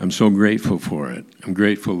 I'm so grateful for it. I'm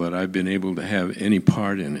grateful that I've been able to have any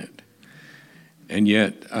part in it. And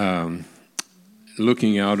yet,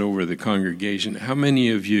 looking out over the congregation, how many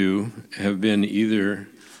of you have been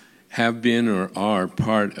or are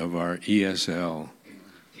part of our ESL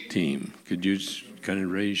team? Could you just kind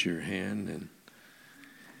of raise your hand?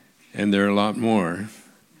 And there are a lot more.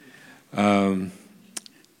 And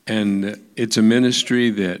it's a ministry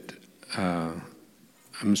that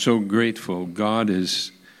I'm so grateful God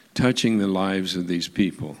is touching the lives of these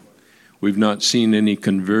people. We've not seen any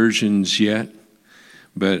conversions yet,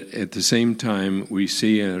 but at the same time, we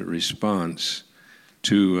see a response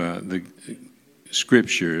to the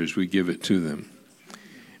Scripture as we give it to them.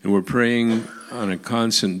 And we're praying on a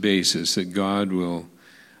constant basis that God will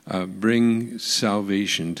bring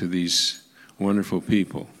salvation to these wonderful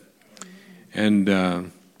people. And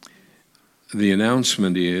the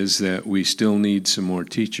announcement is that we still need some more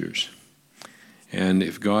teachers. And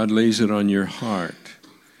if God lays it on your heart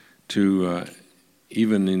to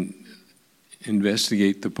even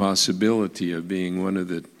investigate the possibility of being one of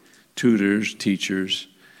the teachers,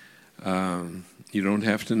 you don't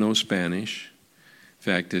have to know Spanish. In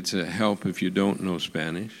fact, it's a help if you don't know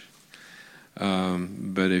Spanish.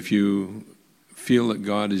 But if you feel that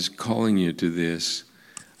God is calling you to this,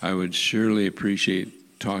 I would surely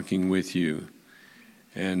appreciate talking with you.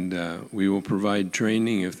 And we will provide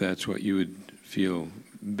training if that's what you would feel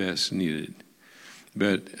best needed.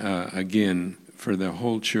 But again, for the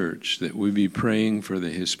whole church, that we be praying for the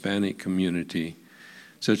Hispanic community,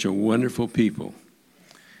 such a wonderful people.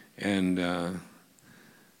 And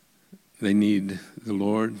they need the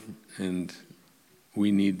Lord, and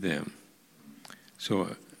we need them.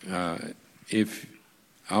 So if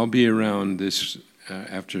I'll be around this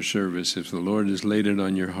after service, if the Lord has laid it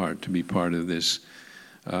on your heart to be part of this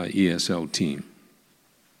ESL team.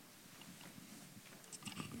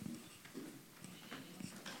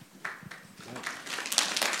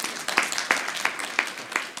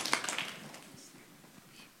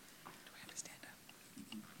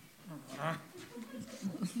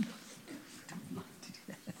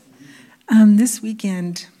 This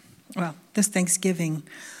weekend, this Thanksgiving,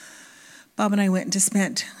 Bob and I went to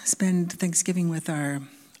spend Thanksgiving with our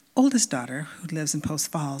oldest daughter, who lives in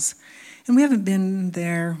Post Falls. And we haven't been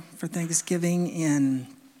there for Thanksgiving in,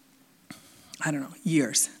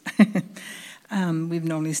 years. We've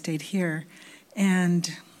normally stayed here.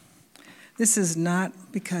 And This is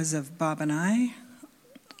not because of Bob and I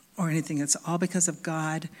or anything. It's all because of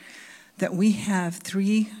God that we have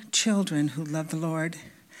 3 children who love the Lord.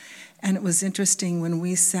 And it was interesting when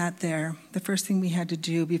we sat there, the first thing we had to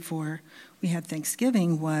do before we had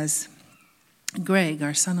Thanksgiving was Greg,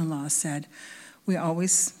 our son-in-law, said,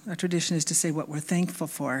 our tradition is to say what we're thankful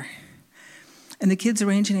for. And the kids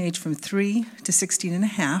range in age from 3 to 16 and a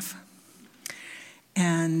half.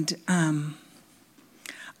 And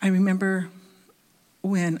I remember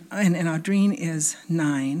and Audrine is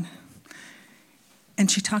 9, and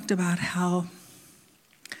she talked about how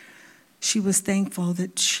she was thankful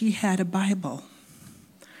that she had a Bible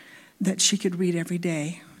that she could read every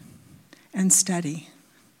day and study.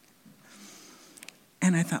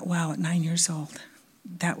 And I thought, wow, at 9 years old,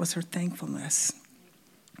 that was her thankfulness.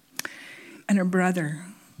 And her brother,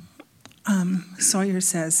 Sawyer,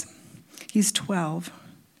 says, he's 12.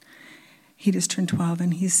 He just turned 12,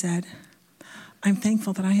 and he said, I'm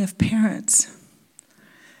thankful that I have parents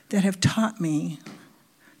that have taught me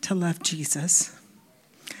to love Jesus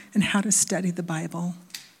and how to study the Bible.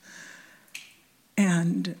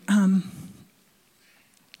 And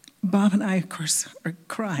Bob and I, of course, are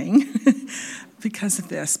crying because of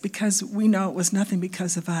this, because we know it was nothing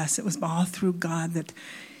because of us. It was all through God that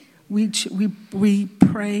we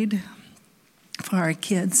prayed for our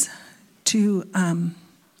kids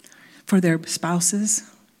for their spouses,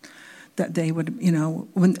 that they would,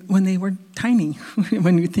 when they were tiny,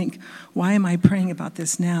 when you think, why am I praying about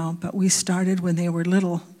this now? But we started when they were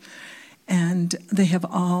little, and they have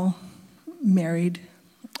all married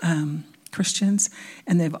Christians,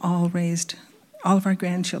 and they've all raised, all of our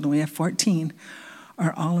grandchildren, we have 14,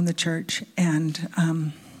 are all in the church, and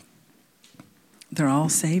they're all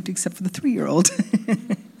saved except for the 3-year-old.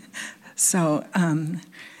 So, and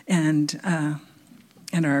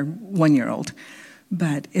our 1-year-old.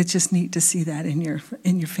 But it's just neat to see that in your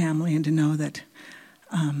family, and to know that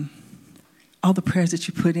all the prayers that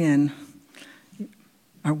you put in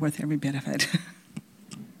are worth every bit of it.